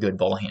a good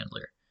ball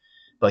handler.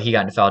 But he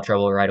got into foul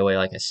trouble right away,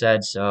 like I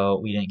said,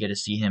 so we didn't get to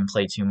see him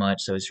play too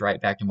much. So it's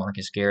right back to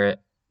Marcus Garrett.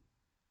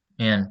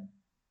 And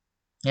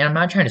I'm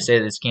not trying to say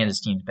that this Kansas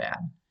team's bad,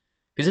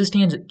 because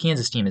this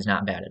Kansas team is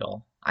not bad at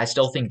all. I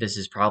still think this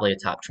is probably a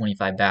top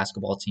 25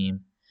 basketball team.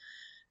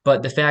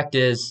 But the fact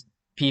is,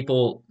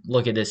 people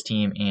look at this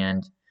team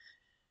and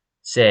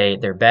say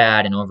they're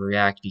bad and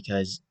overreact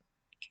because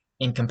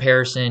in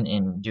comparison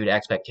and due to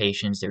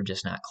expectations, they're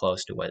just not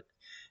close to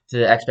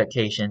the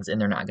expectations, and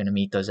they're not going to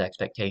meet those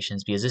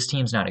expectations because this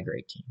team's not a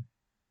great team.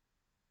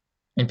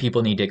 And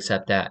people need to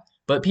accept that.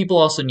 But people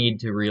also need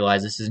to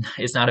realize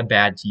it's not a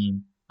bad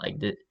team. Like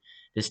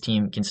this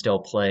team can still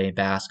play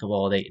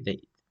basketball. They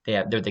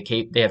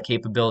have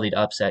capability to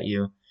upset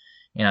you,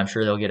 and I'm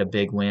sure they'll get a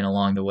big win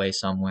along the way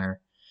somewhere.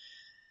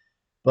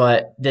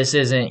 But this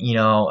isn't,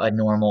 a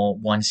normal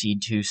 1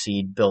 seed, 2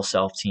 seed Bill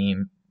Self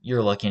team.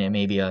 You're looking at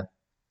maybe a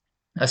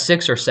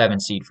 6 or 7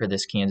 seed for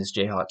this Kansas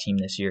Jayhawk team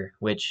this year,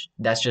 which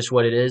that's just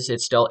what it is.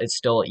 It's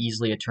still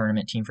easily a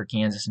tournament team for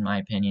Kansas in my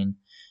opinion,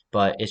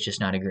 but it's just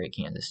not a great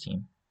Kansas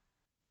team.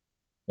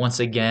 Once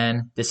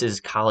again, this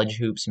is College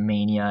Hoops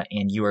Mania,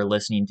 and you are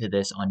listening to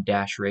this on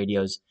Dash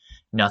Radio's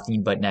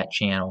Nothing But Net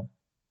channel.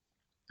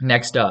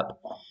 Next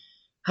up,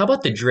 how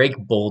about the Drake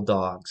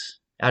Bulldogs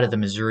out of the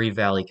Missouri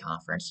Valley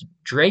Conference?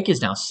 Drake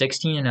is now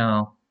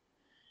 16-0,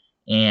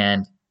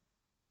 and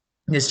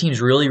this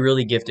team's really,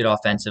 really gifted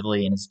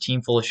offensively, and it's a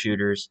team full of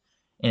shooters,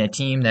 and a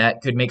team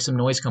that could make some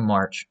noise come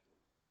March.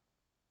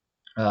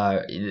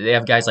 They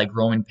have guys like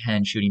Roman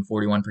Penn shooting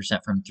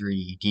 41% from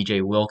 3,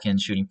 DJ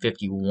Wilkins shooting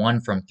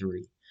 51% from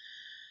 3,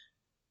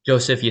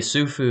 Joseph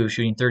Yusufu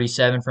shooting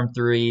 37% from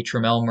 3,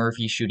 Tremel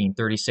Murphy shooting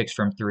 36%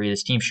 from 3.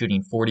 This team's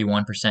shooting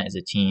 41% as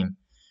a team.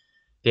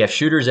 They have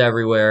shooters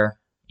everywhere,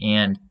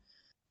 and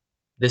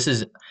this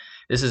is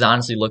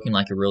honestly looking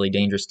like a really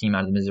dangerous team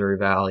out of the Missouri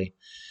Valley.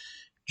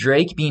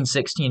 Drake, being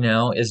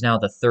 16-0, is now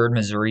the third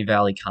Missouri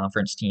Valley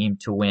Conference team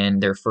to win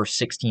their first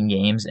 16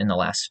 games in the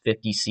last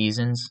 50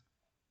 seasons.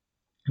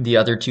 The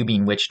other two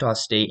being Wichita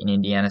State and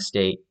Indiana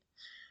State,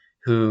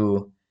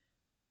 who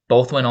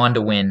both went on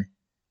to win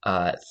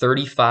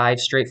 35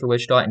 straight for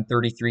Wichita and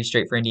 33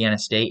 straight for Indiana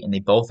State, and they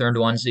both earned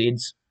 1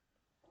 seeds.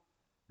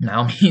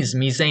 Now,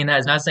 me saying that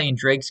is not saying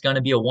Drake's going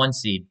to be a 1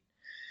 seed.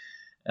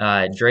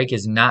 Drake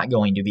is not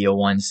going to be a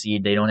 1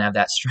 seed. They don't have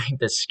that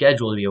strength of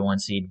schedule to be a 1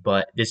 seed,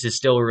 but this is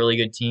still a really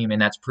good team,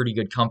 and that's pretty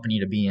good company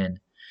to be in.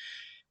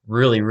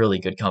 Really, really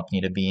good company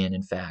to be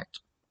in fact.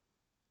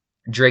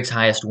 Drake's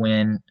highest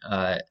win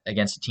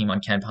against a team on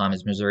Ken Palm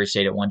is Missouri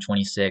State at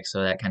 126,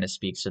 so that kind of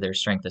speaks to their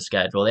strength of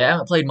schedule. They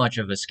haven't played much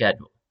of a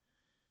schedule,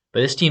 but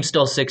this team's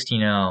still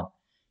 16-0,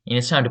 and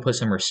it's time to put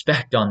some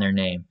respect on their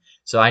name.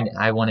 So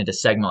I wanted to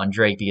segment on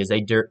Drake because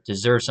they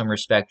deserve some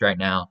respect right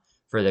now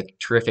for the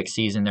terrific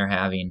season they're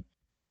having.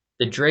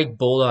 The Drake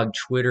Bulldog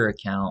Twitter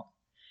account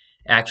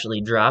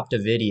actually dropped a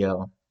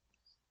video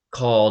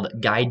called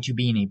Guide to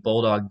Being a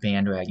Bulldog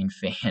Bandwagon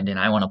Fan, and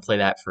I want to play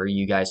that for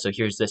you guys. So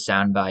here's the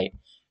soundbite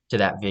to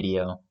that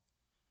video.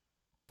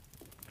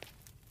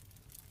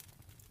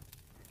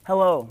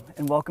 Hello,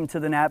 and welcome to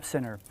the Knapp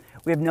Center.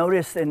 We have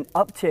noticed an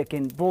uptick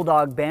in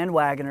Bulldog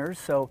bandwagoners,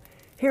 so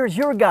here's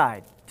your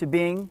guide to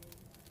being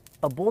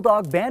a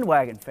Bulldog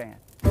bandwagon fan.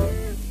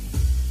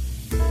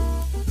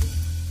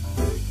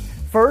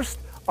 First,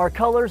 our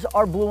colors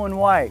are blue and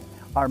white.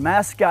 Our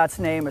mascot's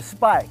name is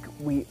Spike.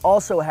 We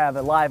also have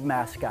a live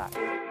mascot.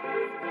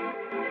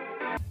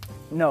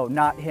 No,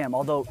 not him,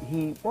 although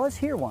he was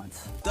here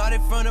once. Started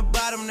from the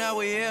bottom, now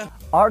we're here.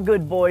 Our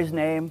good boy's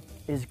name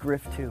is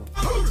Griff too.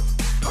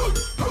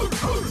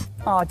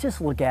 Aw,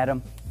 just look at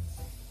him.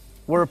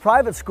 We're a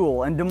private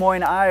school in Des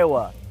Moines,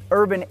 Iowa,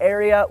 urban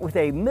area with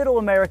a middle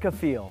America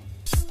feel.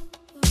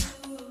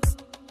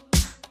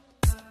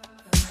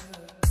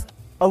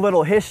 A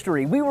little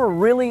history. We were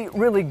really,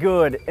 really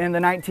good in the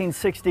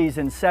 1960s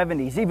and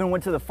 70s, even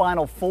went to the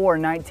Final Four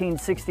in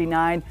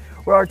 1969,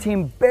 where our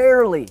team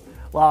barely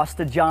lost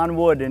to John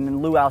Wooden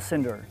and Lou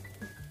Alcindor.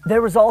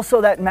 There was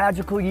also that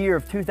magical year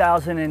of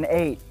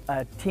 2008,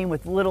 a team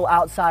with little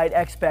outside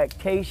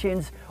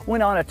expectations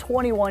went on a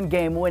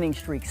 21-game winning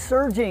streak,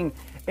 surging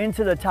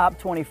into the top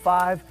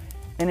 25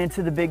 and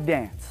into the big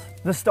dance.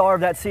 The star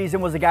of that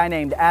season was a guy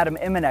named Adam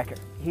Immenecker.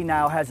 He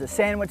now has a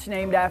sandwich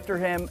named after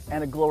him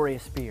and a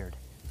glorious beard.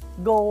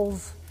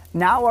 Goals.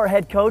 Now our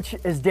head coach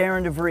is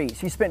Darren DeVries.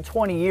 He spent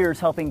 20 years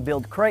helping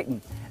build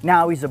Creighton.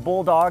 Now he's a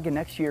Bulldog, and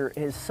next year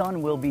his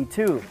son will be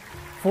too,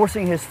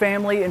 forcing his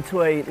family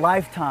into a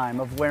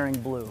lifetime of wearing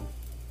blue.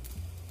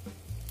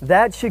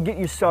 That should get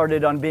you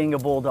started on being a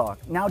Bulldog.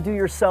 Now do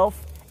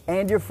yourself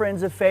and your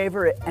friends a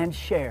favor and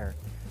share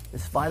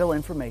this vital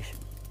information.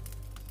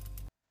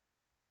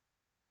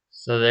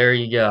 So there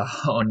you go.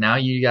 Now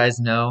you guys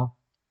know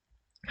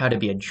how to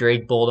be a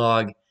Drake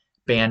Bulldog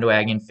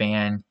bandwagon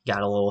fan.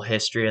 Got a little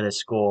history of the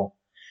school.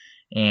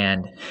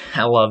 And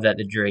I love that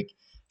the Drake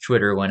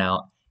Twitter went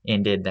out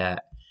and did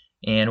that.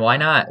 And why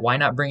not? Why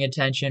not bring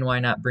attention? Why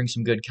not bring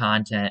some good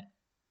content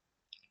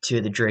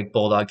to the Drake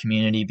Bulldog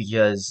community?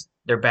 Because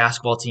their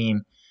basketball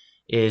team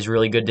is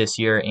really good this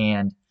year.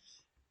 And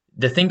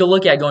the thing to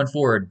look at going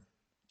forward,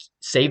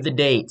 save the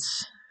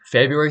dates,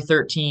 February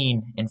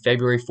 13th and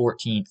February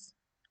 14th.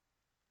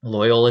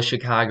 Loyola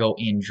Chicago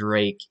and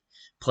Drake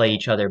play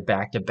each other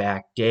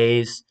back-to-back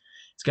days.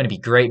 It's going to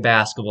be great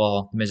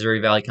basketball. The Missouri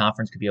Valley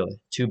Conference could be a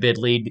two-bid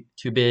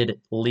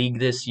league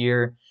this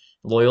year.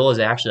 Loyola is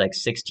actually like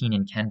 16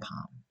 in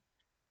KenPom,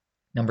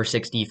 number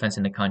 6 defense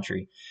in the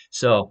country.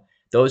 So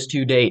those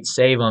 2 dates,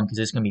 save them because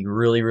it's going to be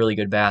really, really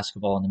good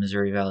basketball in the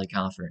Missouri Valley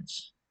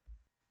Conference.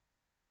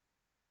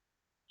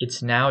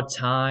 It's now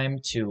time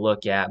to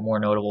look at more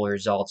notable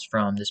results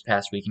from this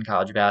past week in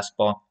college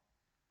basketball.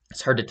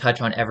 It's hard to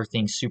touch on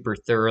everything super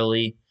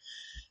thoroughly,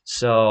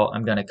 so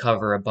I'm going to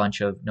cover a bunch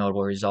of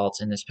notable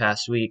results in this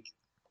past week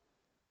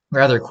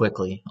rather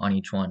quickly on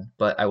each one,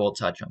 but I will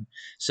touch them.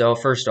 So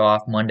first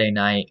off, Monday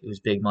night, it was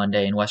Big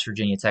Monday, and West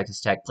Virginia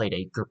Texas Tech played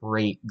a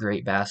great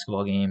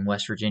basketball game.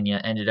 West Virginia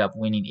ended up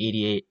winning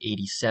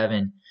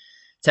 88-87.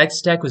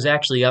 Texas Tech was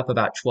actually up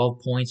about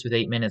 12 points with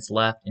 8 minutes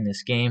left in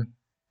this game.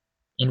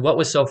 And what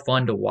was so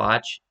fun to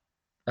watch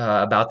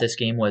about this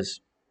game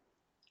was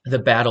the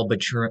battle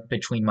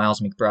between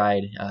Miles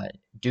McBride,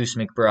 Deuce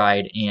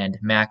McBride, and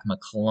Mac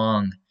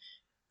McClung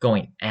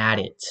going at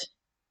it.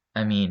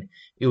 I mean,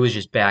 it was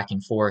just back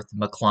and forth.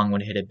 McClung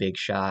would hit a big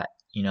shot,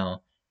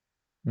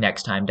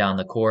 next time down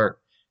the court.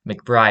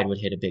 McBride would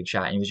hit a big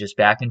shot, and it was just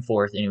back and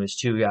forth, and it was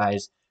 2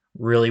 guys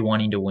really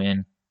wanting to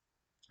win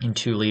and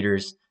 2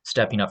 leaders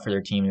stepping up for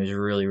their team. It was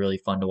really, really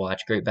fun to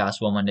watch. Great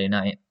basketball Monday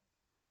night.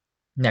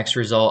 Next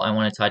result I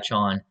want to touch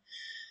on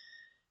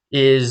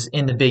is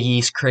in the Big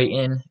East.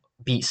 Creighton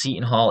beat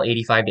Seton Hall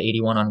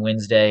 85-81 on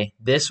Wednesday.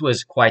 This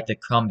was quite the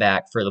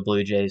comeback for the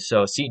Blue Jays.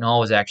 So Seton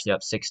Hall was actually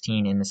up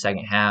 16 in the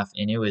second half,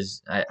 and it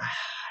was, I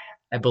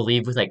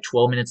believe, with like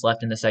 12 minutes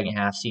left in the second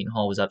half, Seton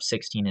Hall was up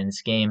 16 in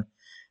this game.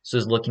 So it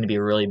was looking to be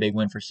a really big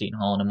win for Seton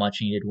Hall and a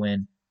much-needed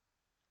win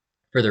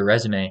for their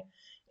resume.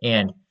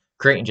 And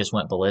Creighton just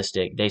went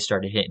ballistic. They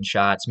started hitting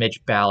shots.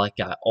 Mitch Ballack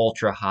got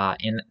ultra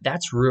hot, and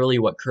that's really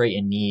what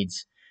Creighton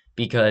needs,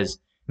 because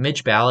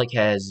Mitch Ballack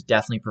has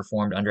definitely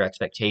performed under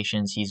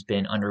expectations. He's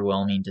been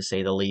underwhelming, to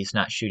say the least,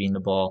 not shooting the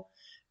ball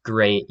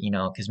great,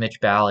 because Mitch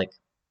Ballack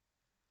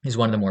is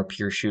one of the more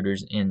pure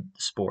shooters in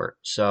the sport.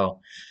 So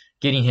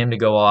getting him to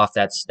go off,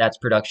 that's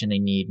production they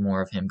need,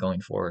 more of him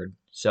going forward.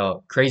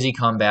 So crazy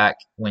comeback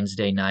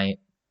Wednesday night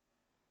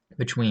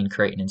between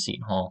Creighton and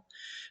Seton Hall.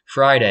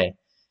 Friday,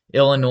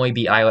 Illinois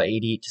beat Iowa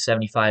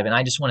 80-75, and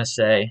I just want to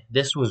say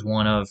this was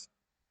one of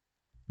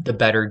the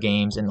better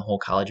games in the whole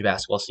college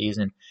basketball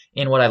season.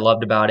 And what I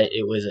loved about it,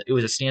 it was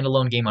a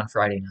standalone game on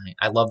Friday night.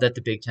 I love that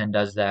the Big Ten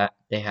does that.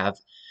 They have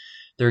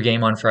their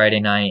game on Friday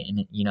night,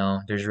 and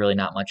there's really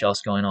not much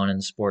else going on in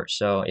the sport.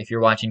 So if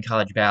you're watching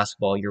college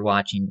basketball, you're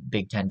watching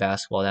Big Ten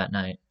basketball that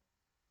night.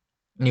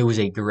 And it was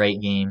a great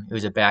game. It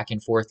was a back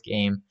and forth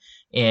game,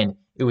 and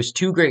it was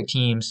 2 great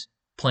teams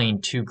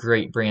playing 2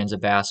 great brands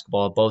of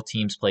basketball. Both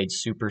teams played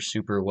super,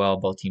 super well.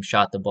 Both teams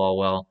shot the ball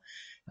well.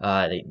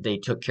 They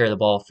took care of the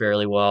ball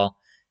fairly well.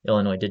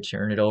 Illinois did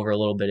turn it over a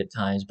little bit at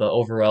times, but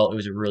overall it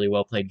was a really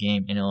well played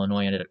game, and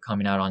Illinois ended up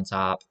coming out on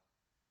top.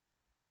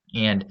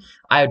 And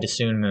Ayo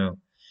Dosunmu,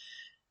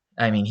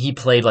 he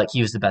played like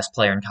he was the best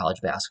player in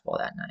college basketball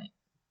that night.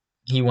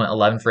 He went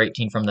 11 for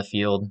 18 from the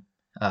field,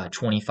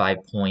 25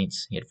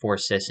 points. He had 4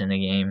 assists in the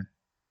game,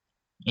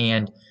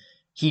 and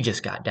he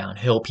just got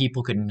downhill.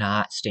 People could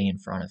not stay in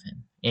front of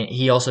him. And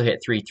he also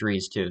hit 3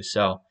 threes too.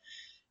 So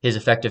his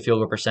effective field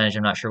goal percentage,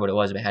 I'm not sure what it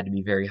was, but it had to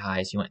be very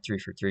high. So he went 3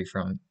 for 3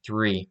 from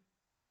 3.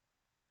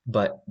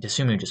 But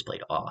Dosunmu just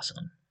played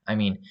awesome.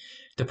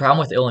 The problem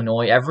with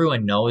Illinois,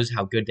 everyone knows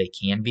how good they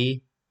can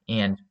be,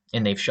 and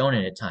they've shown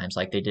it at times,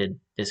 like they did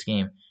this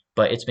game.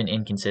 But it's been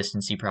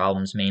inconsistency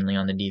problems, mainly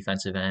on the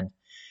defensive end.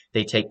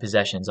 they take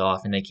possessions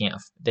off, and they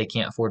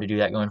can't afford to do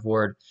that going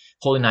forward.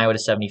 Holding Iowa to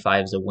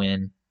 75 is a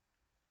win.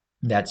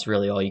 That's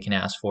really all you can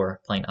ask for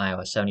playing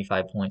Iowa.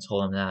 75 points,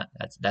 hold them that.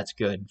 That's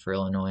good for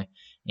Illinois.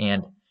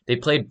 And they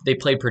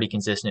played pretty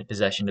consistent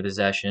possession to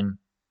possession.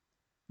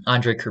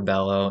 Andre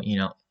Curbelo,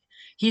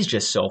 he's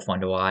just so fun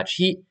to watch.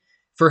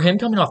 For him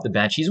coming off the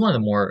bench, he's one of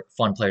the more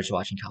fun players to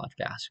watch in college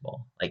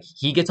basketball. Like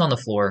he gets on the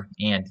floor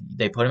and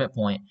they put him at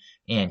point,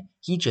 and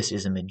he just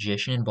is a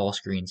magician in ball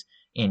screens.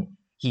 And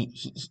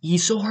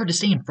he's so hard to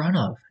stay in front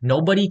of.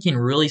 Nobody can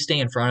really stay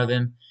in front of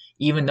him,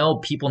 even though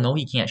people know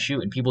he can't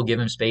shoot and people give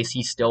him space.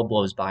 He still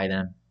blows by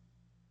them.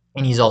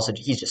 And he's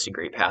just a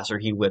great passer.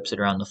 He whips it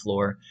around the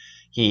floor.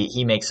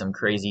 He makes some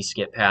crazy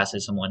skip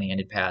passes, some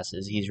one-handed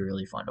passes. He's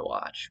really fun to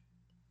watch.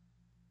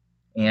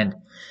 And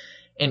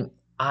in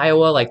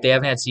Iowa, like they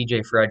haven't had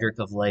C.J. Frederick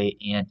of late,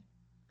 and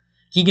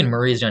Keegan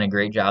Murray has done a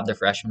great job, the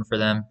freshman for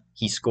them.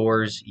 He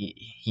scores,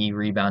 he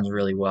rebounds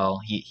really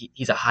well.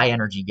 He's a high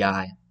energy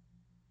guy,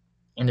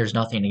 and there's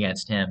nothing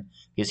against him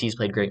because he's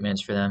played great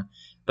minutes for them.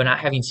 But not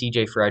having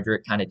C.J.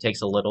 Frederick kind of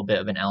takes a little bit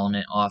of an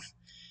element off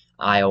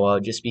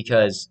Iowa, just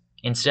because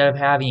instead of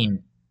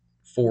having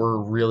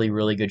four really,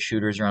 really good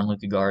shooters around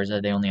Luka Garza,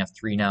 they only have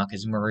three now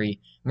because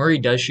Murray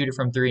does shoot it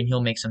from three and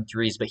he'll make some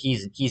threes, but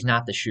he's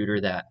not the shooter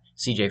that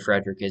C.J.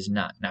 Frederick is.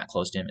 Not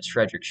close to him. It's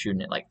Frederick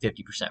shooting it like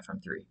 50% from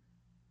three.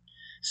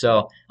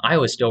 So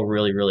Iowa's still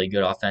really, really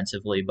good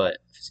offensively, but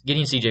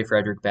getting C.J.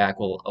 Frederick back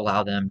will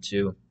allow them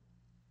to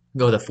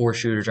go the four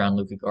shooters around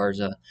Luka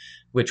Garza,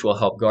 which will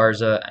help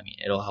Garza. I mean,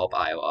 it'll help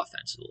Iowa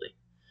offensively.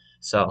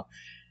 So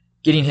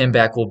getting him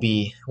back will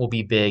be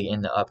big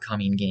in the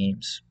upcoming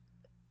games.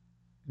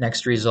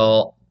 Next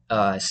result,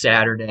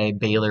 Saturday,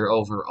 Baylor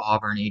over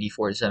Auburn,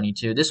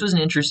 84-72. This was an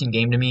interesting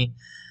game to me,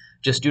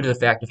 just due to the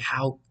fact of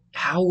how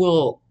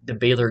will the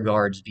Baylor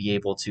guards be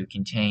able to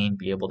contain,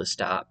 be able to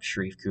stop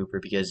Sharif Cooper,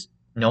 because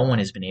no one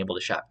has been able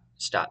to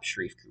stop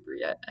Sharif Cooper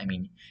yet. I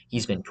mean,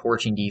 he's been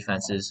torching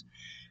defenses.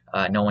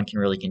 No one can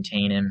really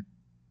contain him,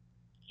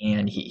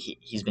 and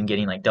he's been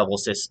getting like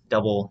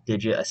double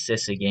digit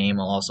assists a game,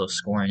 while also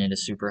scoring at a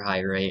super high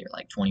rate,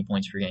 like 20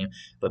 points per game.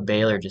 But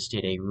Baylor just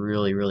did a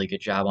really, really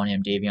good job on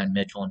him. Davion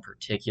Mitchell in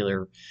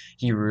particular,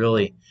 he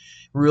really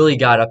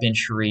got up in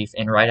Sharif,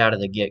 and right out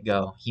of the get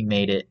go, he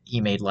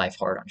made life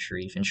hard on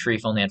Sharif. And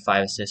Sharif only had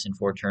 5 assists and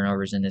 4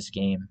 turnovers in this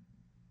game.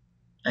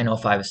 I know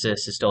 5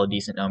 assists is still a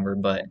decent number,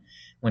 but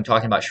when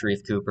talking about Sharif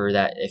Cooper,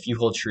 that if you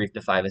hold Sharif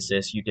to 5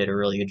 assists, you did a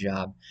really good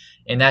job.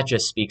 And that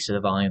just speaks to the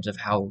volumes of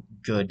how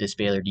good this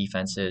Baylor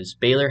defense is.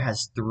 Baylor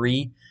has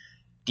 3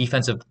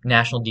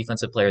 National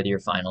Defensive Player of the Year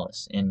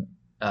finalists in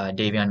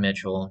Davion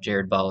Mitchell,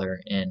 Jared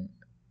Butler, and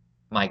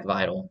Mike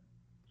Vidal.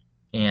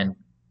 And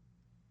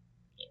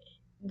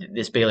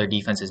this Baylor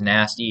defense is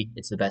nasty.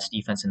 It's the best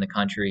defense in the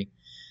country.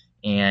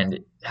 And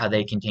how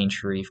they contained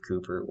Sharif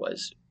Cooper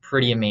was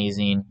pretty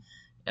amazing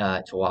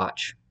to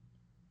watch.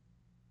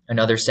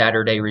 Another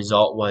Saturday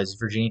result was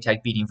Virginia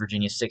Tech beating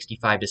Virginia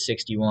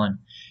 65-61.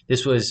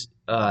 This was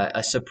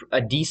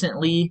a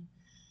decently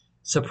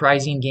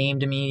surprising game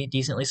to me,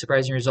 decently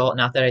surprising result.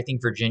 Not that I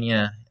think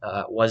Virginia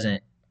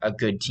wasn't a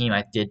good team.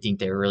 I did think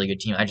they were a really good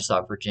team. I just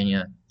thought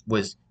Virginia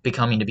was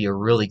becoming to be a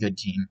really good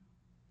team.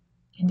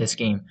 In this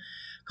game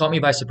caught me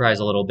by surprise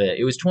a little bit.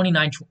 It was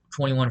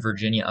 29-21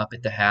 Virginia up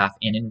at the half,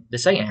 and in the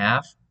second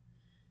half,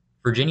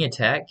 Virginia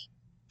Tech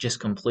just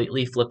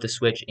completely flipped the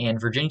switch, and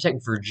Virginia Tech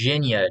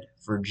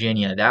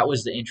Virginia. That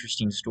was the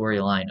interesting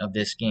storyline of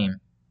this game.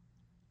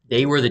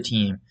 They were the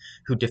team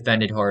who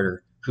defended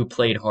harder, who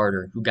played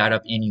harder, who got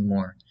up in you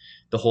more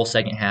the whole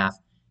second half,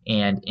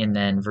 and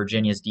then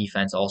Virginia's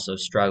defense also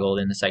struggled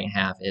in the second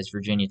half as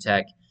Virginia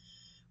Tech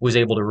was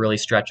able to really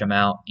stretch them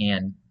out,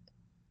 and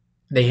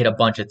they hit a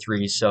bunch of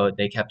threes, so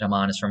they kept them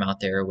honest from out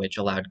there, which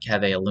allowed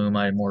Keve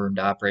Aluma more room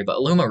to operate. But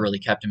Aluma really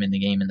kept him in the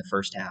game in the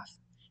first half.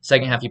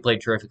 Second half, he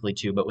played terrifically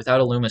too, but without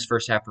Aluma's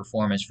first half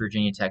performance,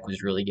 Virginia Tech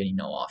was really getting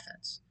no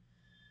offense.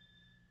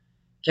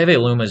 Keve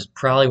Aluma is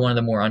probably one of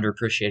the more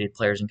underappreciated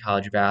players in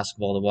college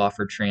basketball, the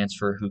Wofford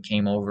transfer who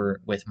came over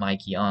with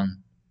Mike Young,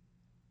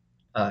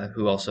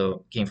 who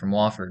also came from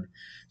Wofford.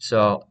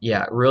 So,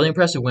 yeah, really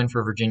impressive win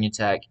for Virginia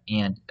Tech,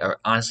 and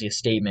honestly a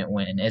statement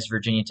win, as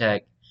Virginia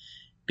Tech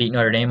beat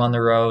Notre Dame on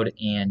the road,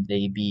 and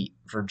they beat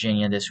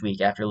Virginia this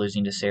week after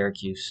losing to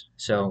Syracuse.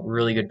 So,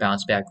 really good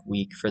bounce back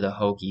week for the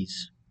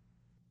Hokies.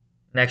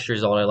 Next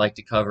result I'd like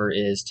to cover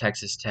is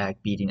Texas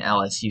Tech beating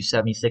LSU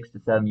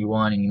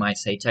 76-71, and you might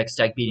say Texas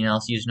Tech beating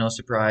LSU is no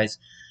surprise,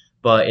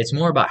 but it's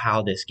more about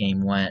how this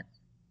game went.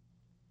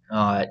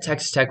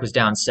 Texas Tech was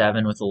down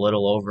 7 with a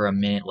little over a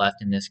minute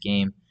left in this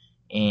game,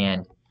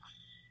 and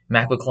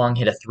Mac McClung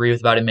hit a 3 with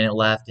about a minute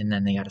left, and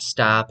then they got a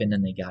stop, and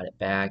then they got it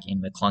back,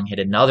 and McClung hit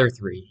another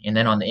 3. And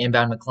then on the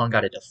inbound, McClung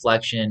got a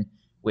deflection,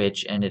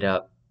 which ended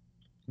up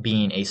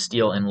being a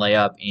steal and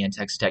layup, and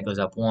Texas Tech goes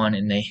up 1,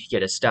 and they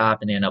get a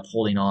stop, and they end up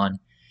holding on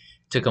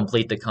to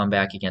complete the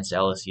comeback against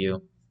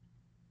LSU.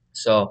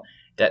 So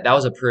that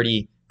was a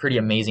pretty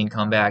amazing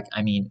comeback.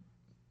 I mean,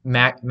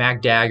 Mac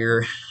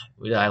Dagger,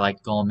 I like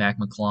to call him Mac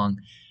McClung,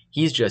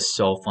 He's just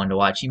so fun to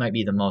watch. He might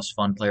be the most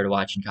fun player to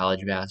watch in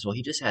college basketball.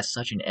 He just has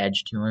such an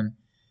edge to him.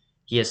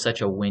 He has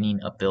such a winning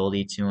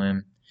ability to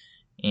him.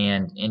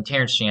 And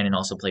Terrence Shannon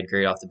also played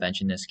great off the bench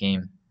in this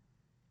game.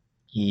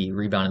 He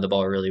rebounded the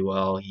ball really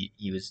well.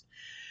 He was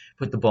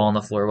put the ball on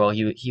the floor well.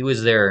 He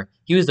was their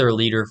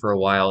leader for a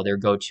while, their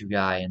go-to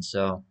guy. And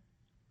so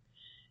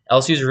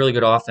LSU's a really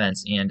good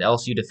offense, and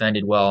LSU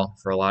defended well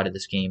for a lot of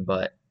this game,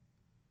 but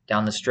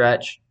down the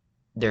stretch,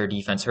 their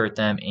defense hurt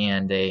them,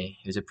 and it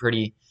was a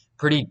pretty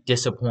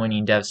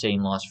disappointing,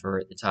 devastating loss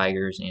for the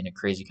Tigers and a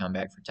crazy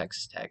comeback for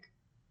Texas Tech.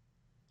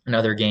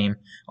 Another game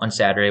on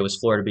Saturday was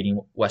Florida beating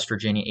West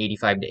Virginia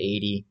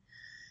 85-80.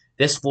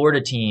 This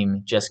Florida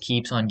team just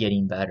keeps on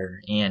getting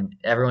better, and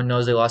everyone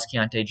knows they lost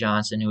Keontae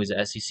Johnson, who was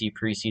the SEC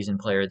preseason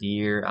player of the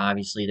year,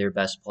 obviously their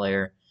best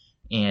player.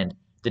 And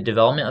the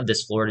development of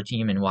this Florida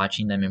team and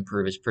watching them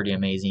improve is pretty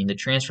amazing. The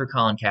transfer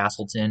Colin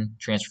Castleton,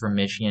 transfer from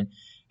Michigan,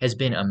 has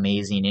been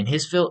amazing, and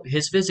his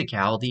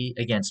physicality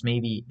against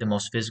maybe the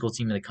most physical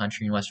team in the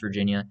country in West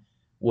Virginia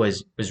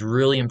was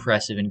really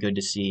impressive and good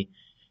to see.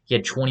 He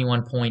had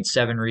 21 points,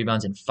 7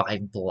 rebounds, and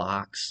 5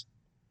 blocks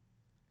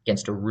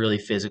against a really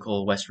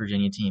physical West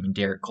Virginia team and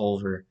Derek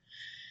Culver.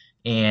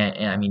 And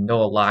I mean,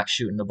 Noah Locke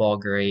shooting the ball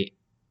great.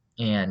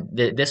 And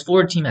this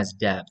Florida team has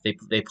depth.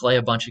 They play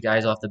a bunch of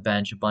guys off the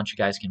bench. A bunch of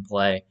guys can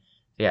play.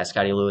 They got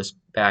Scotty Lewis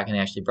back, and they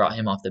actually brought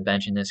him off the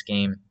bench in this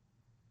game.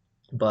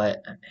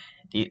 But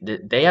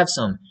they have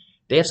some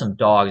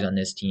dogs on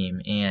this team,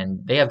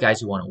 and they have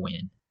guys who want to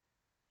win.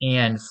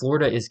 And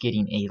Florida is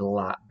getting a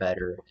lot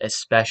better,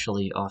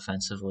 especially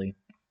offensively.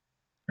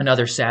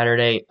 Another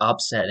Saturday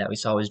upset that we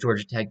saw was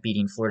Georgia Tech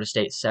beating Florida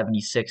State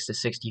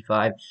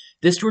 76-65.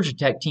 This Georgia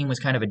Tech team was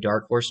kind of a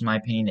dark horse, in my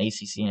opinion, the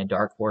ACC, and a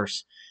dark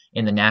horse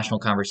in the national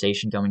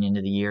conversation going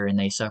into the year, and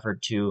they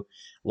suffered 2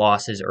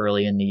 losses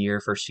early in the year,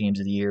 first games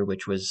of the year,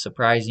 which was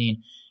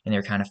surprising, and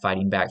they're kind of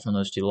fighting back from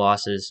those 2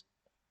 losses.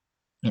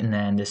 And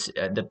then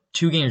the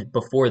 2 games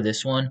before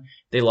this one,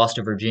 they lost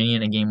to Virginia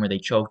in a game where they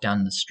choked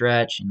down the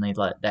stretch, and they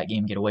let that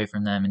game get away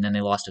from them. And then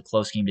they lost a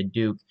close game to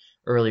Duke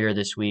earlier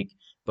this week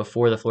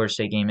before the Florida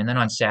State game. And then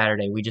on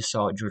Saturday, we just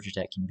saw what Georgia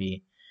Tech can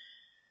be.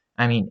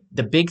 I mean,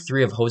 the big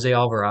 3 of Jose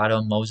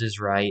Alvarado, Moses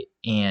Wright,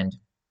 and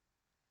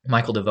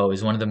Michael DeVoe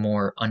is one of the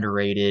more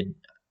underrated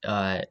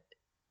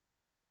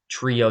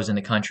trios in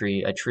the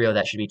country, a trio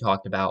that should be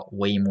talked about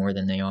way more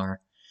than they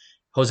are.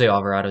 Jose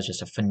Alvarado is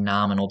just a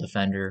phenomenal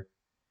defender.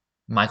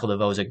 Michael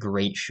DeVoe is a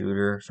great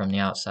shooter from the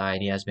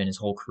outside. He has been his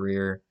whole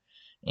career.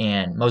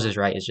 And Moses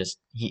Wright is just,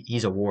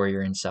 he's a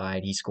warrior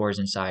inside. He scores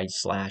inside,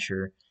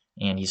 slasher,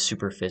 and he's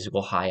super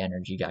physical, high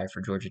energy guy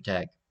for Georgia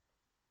Tech.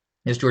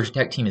 This Georgia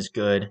Tech team is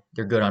good.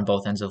 They're good on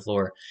both ends of the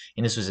floor.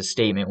 And this was a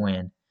statement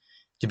win.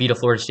 To beat a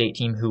Florida State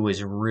team who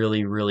was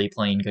really, really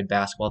playing good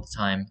basketball at the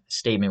time, a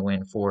statement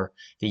win for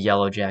the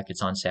Yellow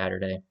Jackets on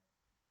Saturday.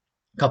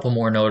 A couple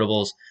more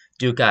notables.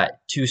 Duke got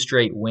 2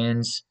 straight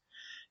wins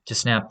to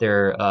snap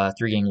their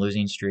 3-game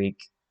losing streak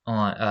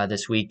on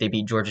this week. They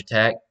beat Georgia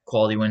Tech,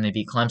 quality win. They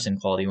beat Clemson,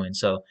 quality win.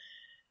 So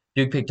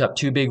Duke picked up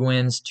 2 big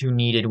wins, 2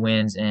 needed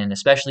wins, and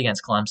especially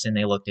against Clemson,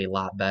 they looked a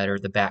lot better.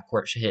 The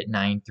backcourt should hit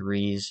 9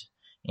 threes,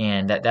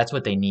 and that's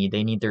what they need.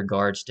 They need their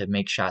guards to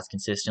make shots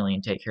consistently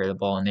and take care of the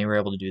ball, and they were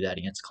able to do that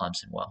against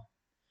Clemson well.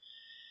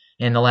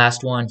 And the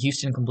last one,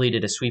 Houston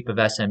completed a sweep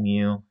of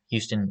SMU.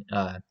 Houston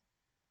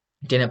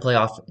didn't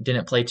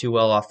play too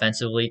well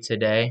offensively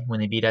today when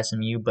they beat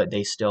SMU, but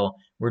they still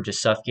were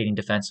just suffocating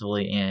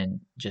defensively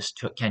and just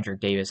took Kendrick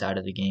Davis out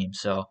of the game.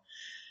 So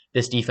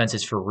this defense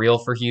is for real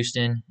for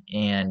Houston,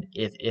 and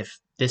if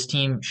this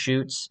team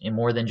shoots and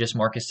more than just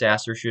Marcus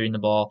Sasser shooting the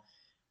ball,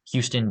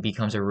 Houston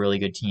becomes a really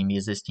good team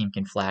because this team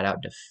can flat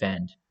out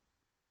defend.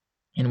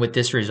 And with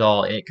this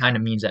result, it kind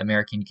of means that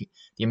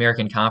the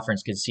American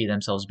Conference could see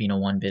themselves being a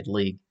 1-bid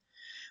league,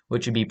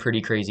 which would be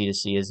pretty crazy to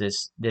see. As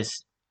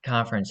this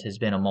conference has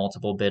been a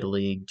multiple bid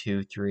league,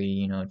 2,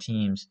 3,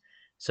 teams.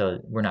 So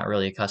we're not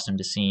really accustomed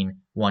to seeing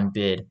 1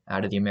 bid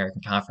out of the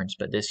American Conference,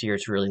 but this year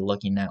it's really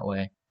looking that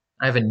way.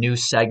 I have a new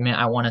segment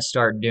I want to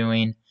start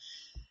doing.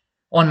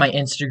 On my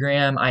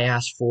Instagram, I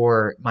asked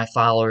for my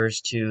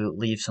followers to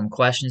leave some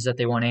questions that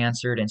they want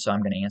answered, and so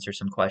I'm going to answer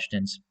some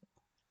questions.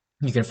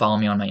 You can follow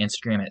me on my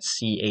Instagram at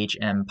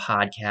CHM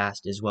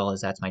Podcast, as well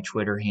as that's my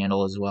Twitter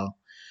handle as well.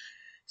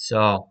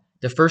 So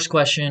the first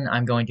question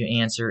I'm going to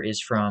answer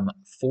is from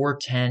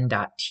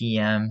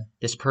 410.tm.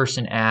 This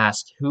person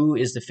asked, who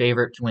is the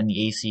favorite to win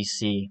the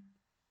ACC?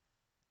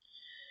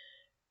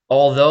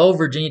 Although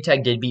Virginia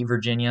Tech did beat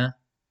Virginia,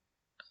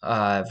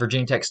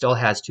 Virginia Tech still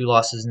has 2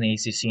 losses in the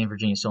ACC, and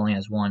Virginia still only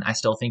has 1. I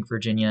still think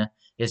Virginia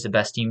is the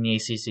best team in the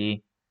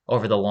ACC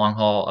over the long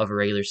haul of a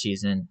regular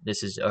season.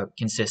 This is a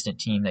consistent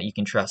team that you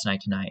can trust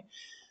night to night.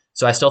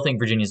 So I still think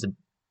Virginia is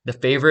the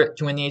favorite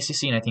to win the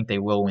ACC, and I think they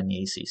will win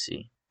the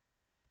ACC.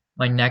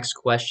 My next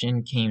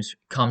question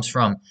comes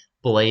from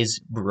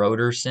Blaze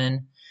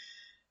Broderson,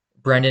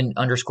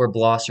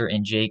 Brendan_Blosser,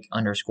 and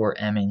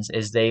Jake_Emmons,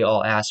 as they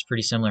all asked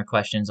pretty similar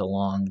questions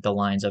along the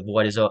lines of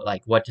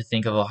what to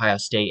think of Ohio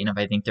State and if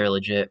I think they're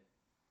legit.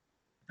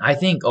 I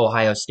think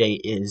Ohio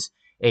State is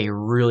a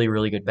really,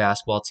 really good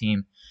basketball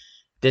team.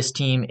 This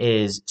team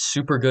is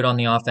super good on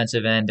the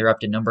offensive end. They're up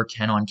to number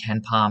 10 on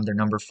Ken Pom. They're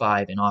number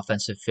 5 in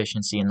offensive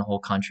efficiency in the whole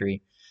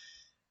country.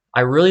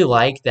 I really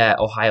like that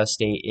Ohio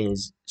State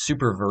is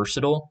super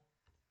versatile,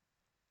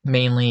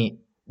 mainly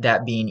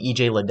that being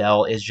EJ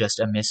Liddell is just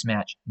a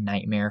mismatch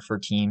nightmare for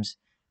teams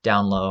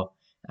down low.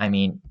 I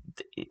mean,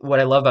 what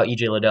I love about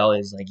EJ Liddell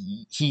is like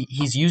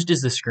he's used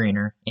as the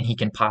screener, and he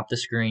can pop the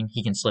screen,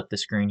 he can slip the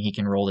screen, he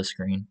can roll the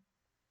screen.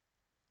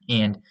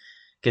 And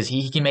because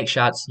he can make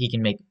shots, he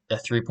can make a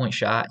 3-point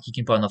shot, he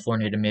can put on the floor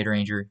and hit a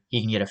mid-ranger,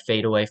 he can get a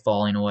fadeaway,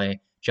 falling away,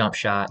 jump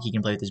shot, he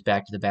can play with his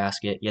back to the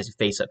basket, he has a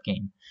face-up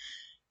game.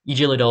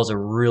 EJ Liddell is a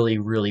really,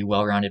 really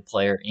well-rounded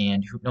player,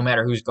 and no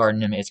matter who's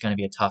guarding him, it's going to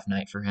be a tough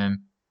night for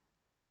him.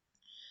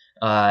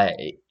 Uh,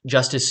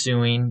 Justice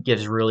Suing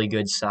gives really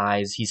good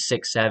size. He's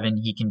 6'7".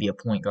 He can be a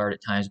point guard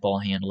at times, ball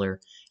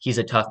handler. He's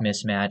a tough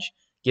mismatch.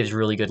 Gives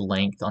really good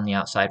length on the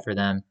outside for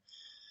them.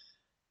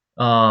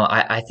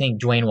 I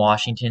think Dwayne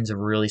Washington's a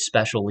really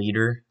special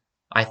leader.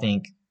 I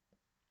think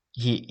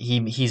he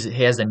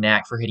has a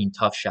knack for hitting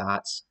tough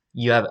shots.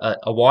 You have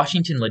a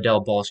Washington Liddell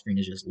ball screen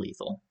is just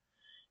lethal,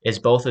 as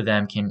both of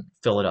them can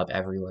fill it up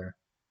everywhere.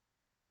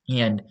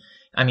 And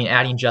I mean,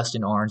 adding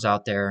Justin Arns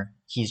out there,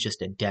 he's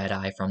just a dead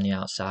eye from the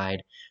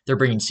outside. They're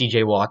bringing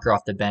CJ Walker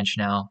off the bench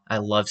now. I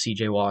love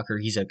CJ Walker.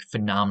 He's a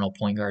phenomenal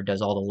point guard,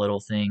 does all the little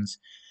things.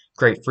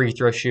 Great free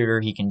throw shooter.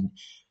 He can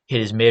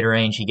hit his mid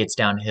range. He gets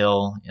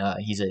downhill.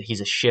 He's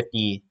a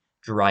shifty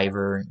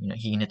driver. You know,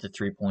 he can hit the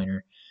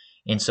 3-pointer,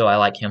 and so I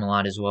like him a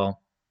lot as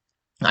well.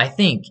 I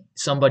think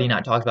somebody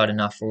not talked about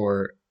enough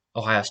for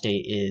Ohio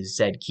State is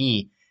Zed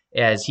Key,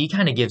 as he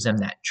kind of gives them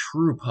that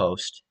true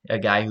post, a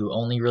guy who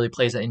only really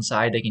plays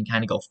inside. They can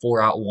kind of go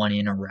 4 out, 1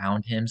 in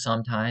around him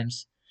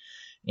sometimes.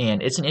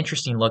 And it's an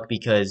interesting look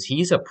because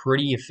he's a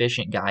pretty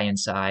efficient guy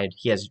inside.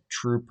 He has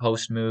true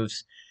post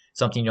moves,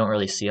 something you don't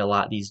really see a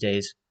lot these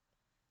days.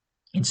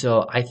 And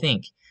so I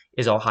think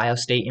as Ohio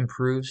State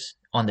improves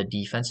on the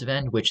defensive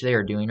end, which they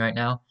are doing right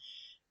now,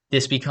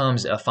 this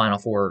becomes a Final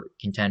Four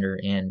contender,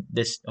 and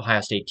this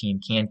Ohio State team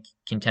can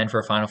contend for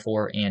a Final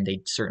Four, and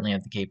they certainly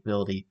have the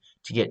capability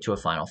to get to a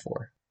Final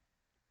Four.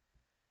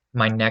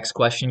 My next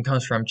question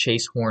comes from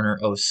Chase Horner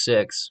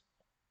 06.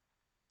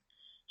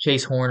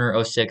 Chase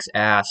Horner 06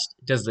 asked,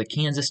 does the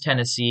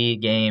Kansas-Tennessee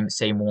game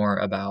say more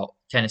about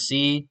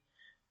Tennessee,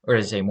 or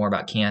does it say more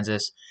about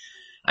Kansas?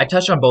 I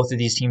touched on both of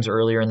these teams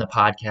earlier in the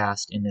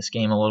podcast in this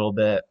game a little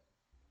bit.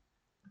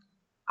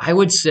 I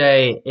would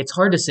say it's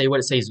hard to say what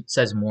it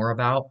says more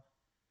about.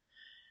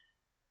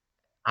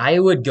 I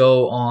would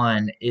go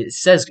on, it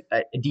says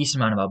a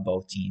decent amount about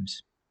both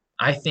teams.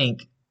 I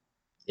think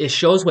it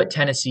shows what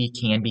Tennessee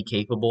can be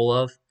capable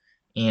of.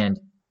 And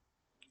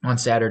on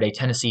Saturday,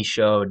 Tennessee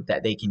showed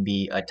that they can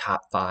be a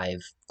top 5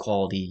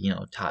 quality,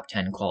 top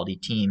 10 quality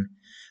team,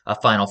 a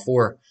Final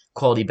Four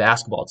quality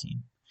basketball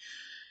team.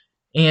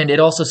 And it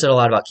also said a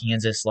lot about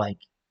Kansas. Like,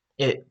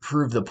 it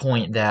proved the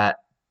point that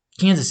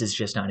Kansas is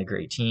just not a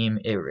great team.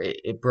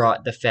 It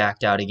brought the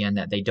fact out again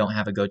that they don't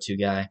have a go-to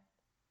guy.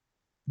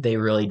 They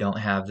really don't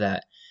have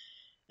the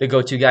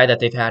go-to guy that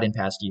they've had in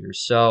past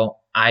years. So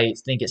I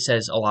think it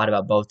says a lot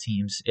about both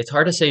teams. It's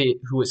hard to say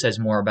who it says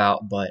more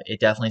about, but it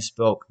definitely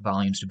spoke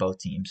volumes to both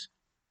teams.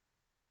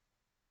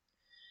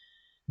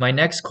 My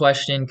next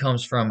question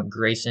comes from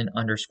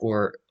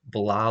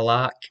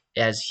Grayson_Blalak,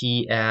 as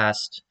he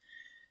asked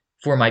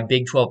for my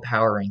Big 12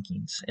 power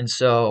rankings. And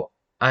so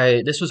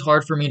this was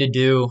hard for me to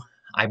do.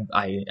 I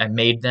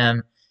made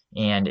them,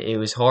 and it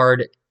was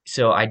hard.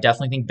 So I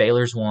definitely think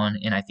Baylor's 1,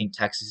 and I think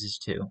Texas is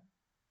 2.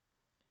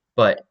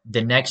 But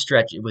the next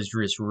stretch, it was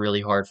just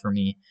really hard for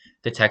me.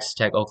 The Texas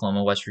Tech,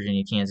 Oklahoma, West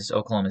Virginia, Kansas,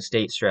 Oklahoma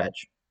State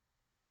stretch.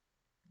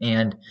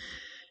 And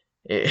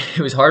it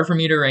was hard for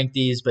me to rank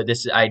these, but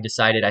I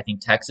decided I think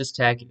Texas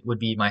Tech would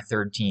be my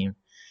 3rd team.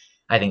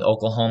 I think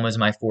Oklahoma is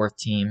my 4th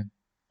team.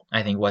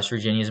 I think West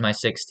Virginia is my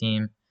 6th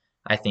team.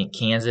 I think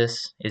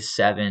Kansas is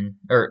 7.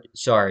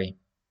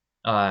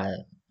 I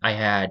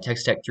had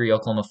Texas Tech 3,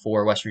 Oklahoma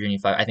 4, West Virginia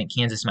 5. I think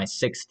Kansas is my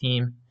 6th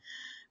team,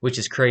 which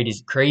is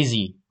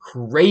crazy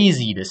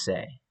to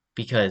say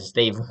because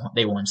they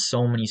won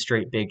so many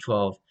straight Big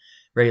 12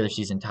 regular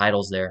season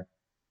titles there.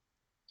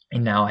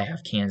 And now I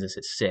have Kansas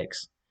at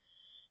 6.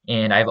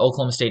 And I have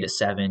Oklahoma State at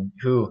 7,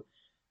 who,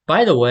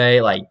 by the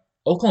way, like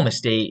Oklahoma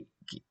State,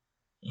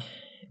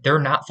 they're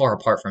not far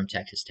apart from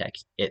Texas Tech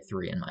at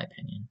 3, in my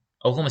opinion.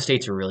 Oklahoma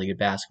State's a really good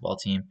basketball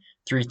team.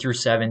 3 through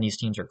 7, these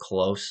teams are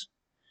close.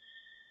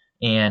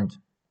 And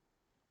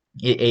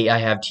at 8, I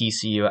have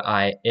TCU.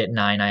 At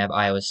 9, I have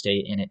Iowa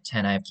State. And at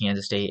 10, I have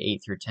Kansas State.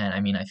 8 through 10,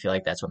 I mean, I feel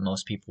like that's what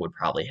most people would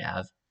probably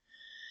have.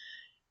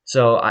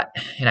 So, I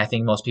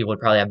think most people would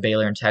probably have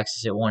Baylor and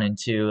Texas at 1 and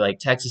 2. Like,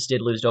 Texas did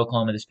lose to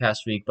Oklahoma this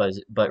past week,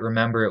 but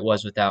remember, it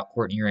was without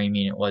Courtney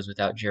Ramey and it was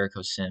without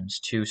Jericho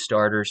Sims. 2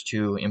 starters,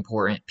 2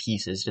 important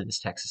pieces to this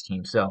Texas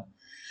team. So,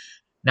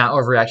 not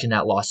overreaction,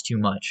 that lost too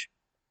much.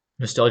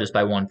 It was still just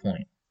by 1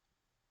 point.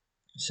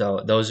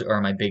 So, those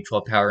are my Big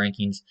 12 power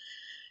rankings.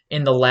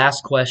 And the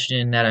last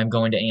question that I'm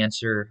going to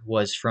answer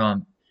was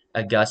from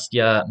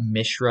Agustia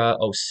Mishra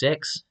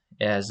 06,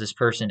 as this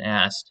person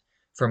asked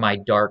for my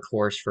dark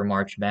horse for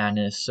March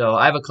Madness. So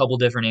I have a couple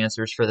different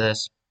answers for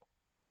this.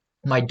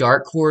 My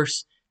dark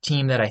horse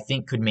team that I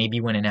think could maybe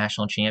win a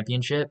national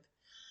championship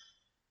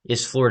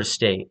is Florida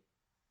State.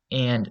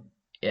 And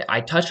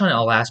I touched on it on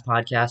the last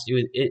podcast.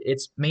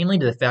 It's mainly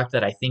to the fact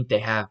that I think they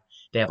have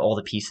all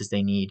the pieces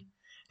they need.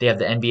 They have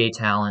the NBA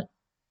talent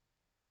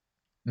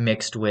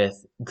mixed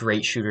with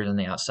great shooters on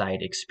the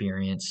outside,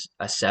 experience,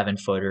 a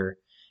 7-footer,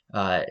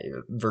 uh,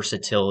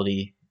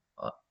 versatility.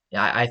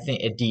 I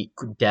think a deep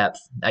depth.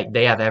 Like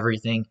they have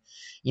everything.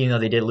 Even though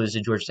they did lose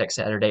to Georgia Tech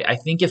Saturday, I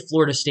think if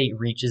Florida State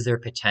reaches their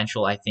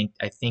potential, I think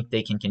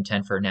they can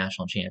contend for a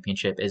national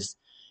championship. Is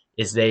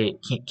they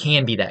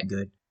can be that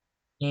good.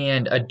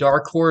 And a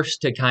dark horse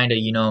to kind of,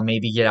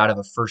 maybe get out of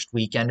a first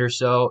weekend or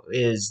so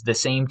is the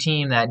same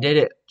team that did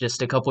it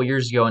just a couple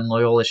years ago in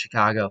Loyola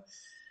Chicago.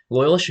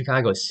 Loyola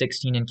Chicago is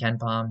 16 in Ken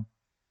Palm.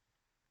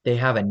 They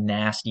have a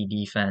nasty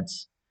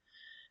defense,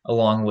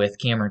 along with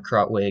Cameron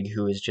Krutwig,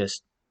 who is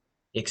just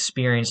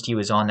experienced. He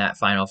was on that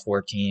Final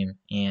Four team,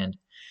 and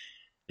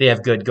they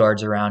have good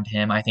guards around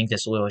him. I think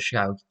this Loyola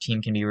Chicago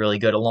team can be really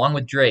good, along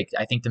with Drake.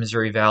 I think the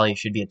Missouri Valley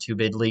should be a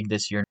two-bid league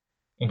this year,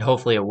 and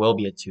hopefully it will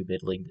be a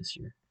two-bid league this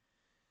year.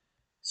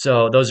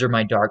 So those are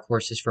my dark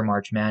horses for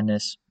March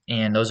Madness,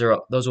 and those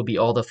will be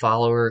all the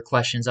follower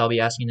questions I'll be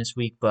asking this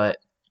week. But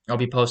I'll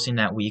be posting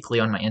that weekly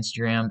on my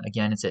Instagram.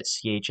 Again, it's at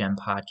CHM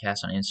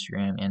Podcast on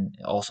Instagram, and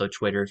also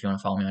Twitter if you want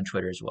to follow me on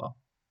Twitter as well.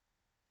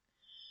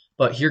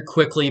 But here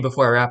quickly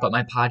before I wrap up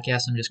my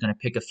podcast, I'm just going to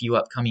pick a few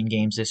upcoming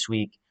games this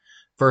week.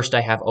 First,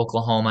 I have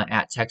Oklahoma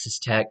at Texas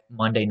Tech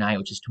Monday night,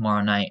 which is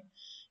tomorrow night.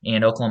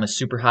 And Oklahoma's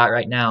super hot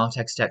right now.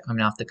 Texas Tech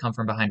coming off the come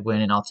from behind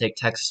win, and I'll take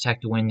Texas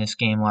Tech to win this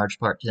game, large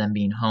part to them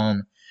being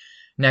home.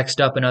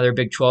 Next up, another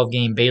Big 12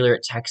 game, Baylor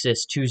at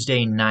Texas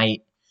Tuesday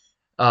night.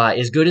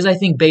 As good as I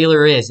think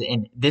Baylor is,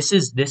 and this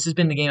has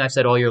been the game I've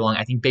said all year long.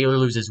 I think Baylor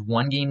loses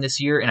one game this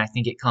year, and I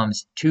think it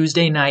comes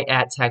Tuesday night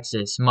at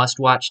Texas. Must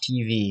watch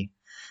TV.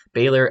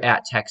 Baylor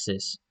at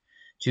Texas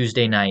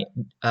Tuesday night.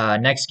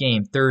 Next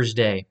game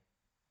Thursday.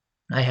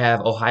 I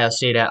have Ohio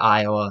State at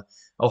Iowa.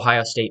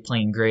 Ohio State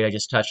playing great. I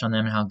just touched on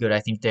them and how good I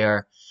think they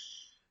are.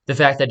 The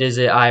fact that it is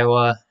at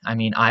Iowa, I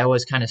mean, Iowa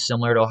is kind of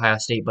similar to Ohio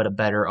State, but a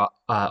better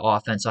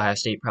offense. Ohio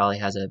State probably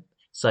has a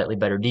slightly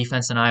better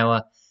defense than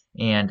Iowa.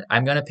 And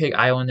I'm going to pick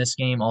Iowa in this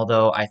game,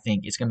 although I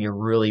think it's going to be a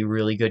really,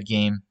 really good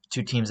game.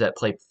 Two teams that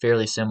play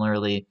fairly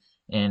similarly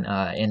in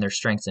their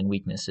strengths and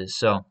weaknesses.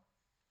 So,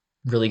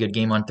 really good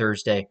game on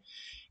Thursday.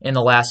 And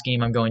the last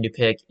game I'm going to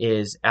pick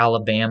is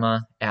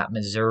Alabama at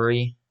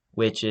Missouri,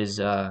 which is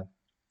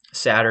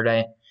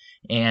Saturday.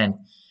 And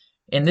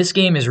this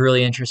game is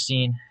really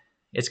interesting.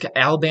 It's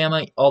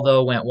Alabama,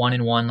 although went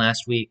 1-1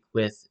 last week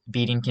with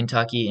beating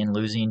Kentucky and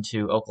losing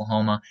to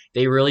Oklahoma.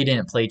 They really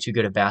didn't play too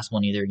good of basketball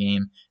in either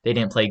game. They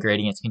didn't play great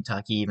against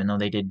Kentucky, even though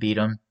they did beat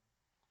them.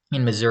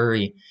 In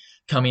Missouri,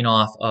 coming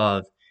off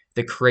of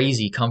the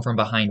crazy come from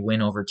behind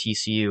win over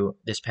TCU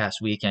this past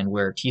weekend,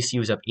 where TCU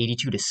was up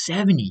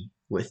 82-70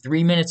 with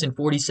 3 minutes and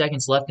 40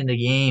 seconds left in the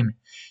game,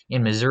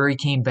 and Missouri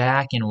came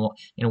back and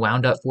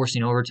wound up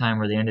forcing overtime,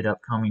 where they ended up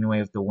coming away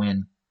with the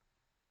win.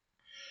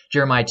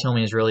 Jeremiah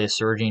Tillman is really a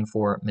surging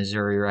for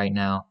Missouri right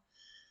now.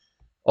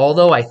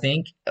 Although I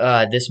think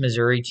this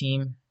Missouri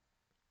team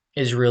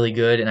is really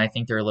good, and I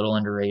think they're a little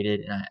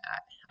underrated. And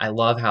I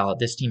love how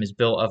this team is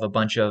built of a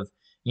bunch of,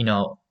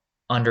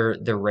 under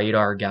the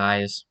radar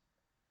guys.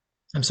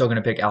 I'm still going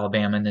to pick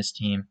Alabama in this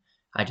team.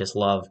 I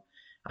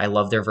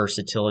love their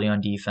versatility on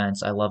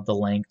defense. I love the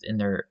length in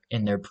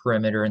their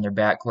perimeter and their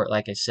backcourt,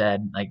 like I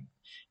said.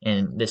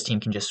 And this team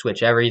can just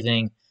switch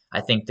everything.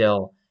 I think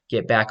they'll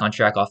get back on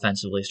track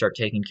offensively, start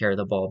taking care of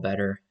the ball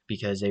better,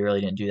 because they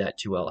really didn't do that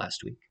too well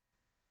last week.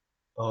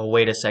 Oh,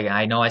 wait a second.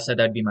 I know I said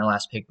that would be my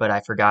last pick, but I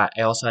forgot.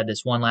 I also had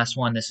this one last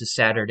one. This is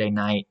Saturday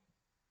night.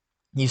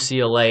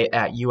 UCLA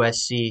at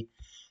USC,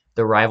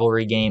 the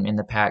rivalry game in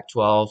the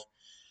Pac-12.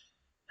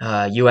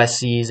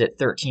 USC is at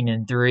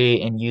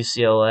 13-3, and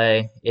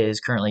UCLA is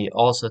currently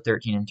also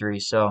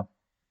 13-3. So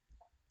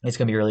it's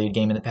going to be a really good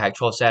game in the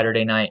Pac-12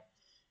 Saturday night.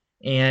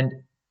 And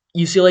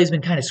UCLA has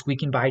been kind of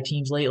squeaking by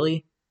teams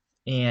lately.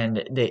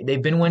 And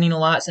they've been winning a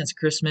lot since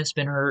Christmas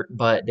been hurt,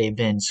 but they've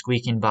been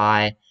squeaking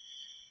by.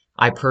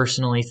 I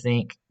personally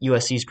think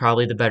USC is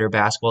probably the better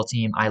basketball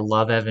team. I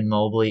love Evan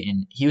Mobley,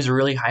 and he was a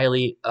really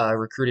highly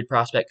recruited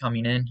prospect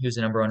coming in. He was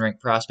the number one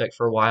ranked prospect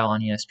for a while on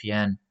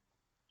ESPN.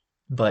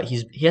 But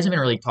he hasn't been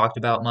really talked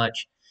about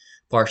much,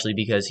 partially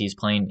because he's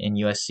playing in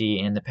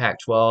USC in the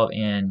Pac-12,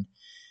 and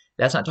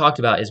that's not talked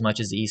about as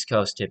much as the East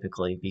Coast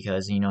typically,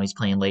 because he's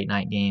playing late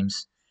night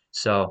games.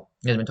 So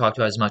it hasn't been talked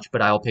about as much,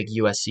 but I'll pick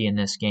USC in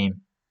this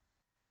game.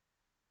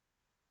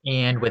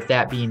 And with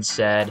that being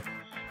said,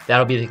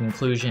 that'll be the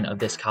conclusion of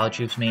this College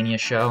Hoops Mania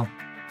show.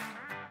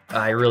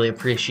 I really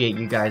appreciate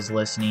you guys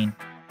listening.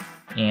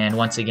 And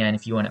once again,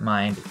 if you wouldn't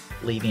mind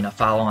leaving a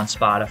follow on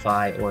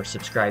Spotify or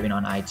subscribing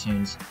on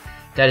iTunes,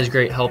 that is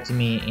great help to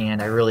me,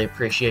 and I really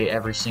appreciate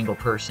every single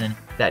person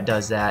that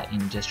does that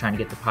and just trying to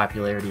get the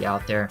popularity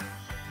out there.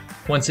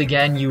 Once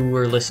again, you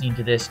were listening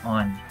to this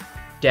on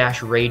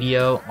Dash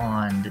Radio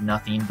on the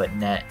Nothing But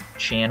Net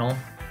channel.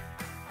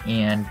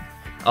 And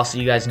I'll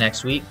see you guys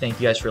next week. Thank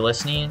you guys for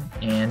listening,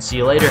 and see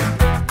you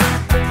later.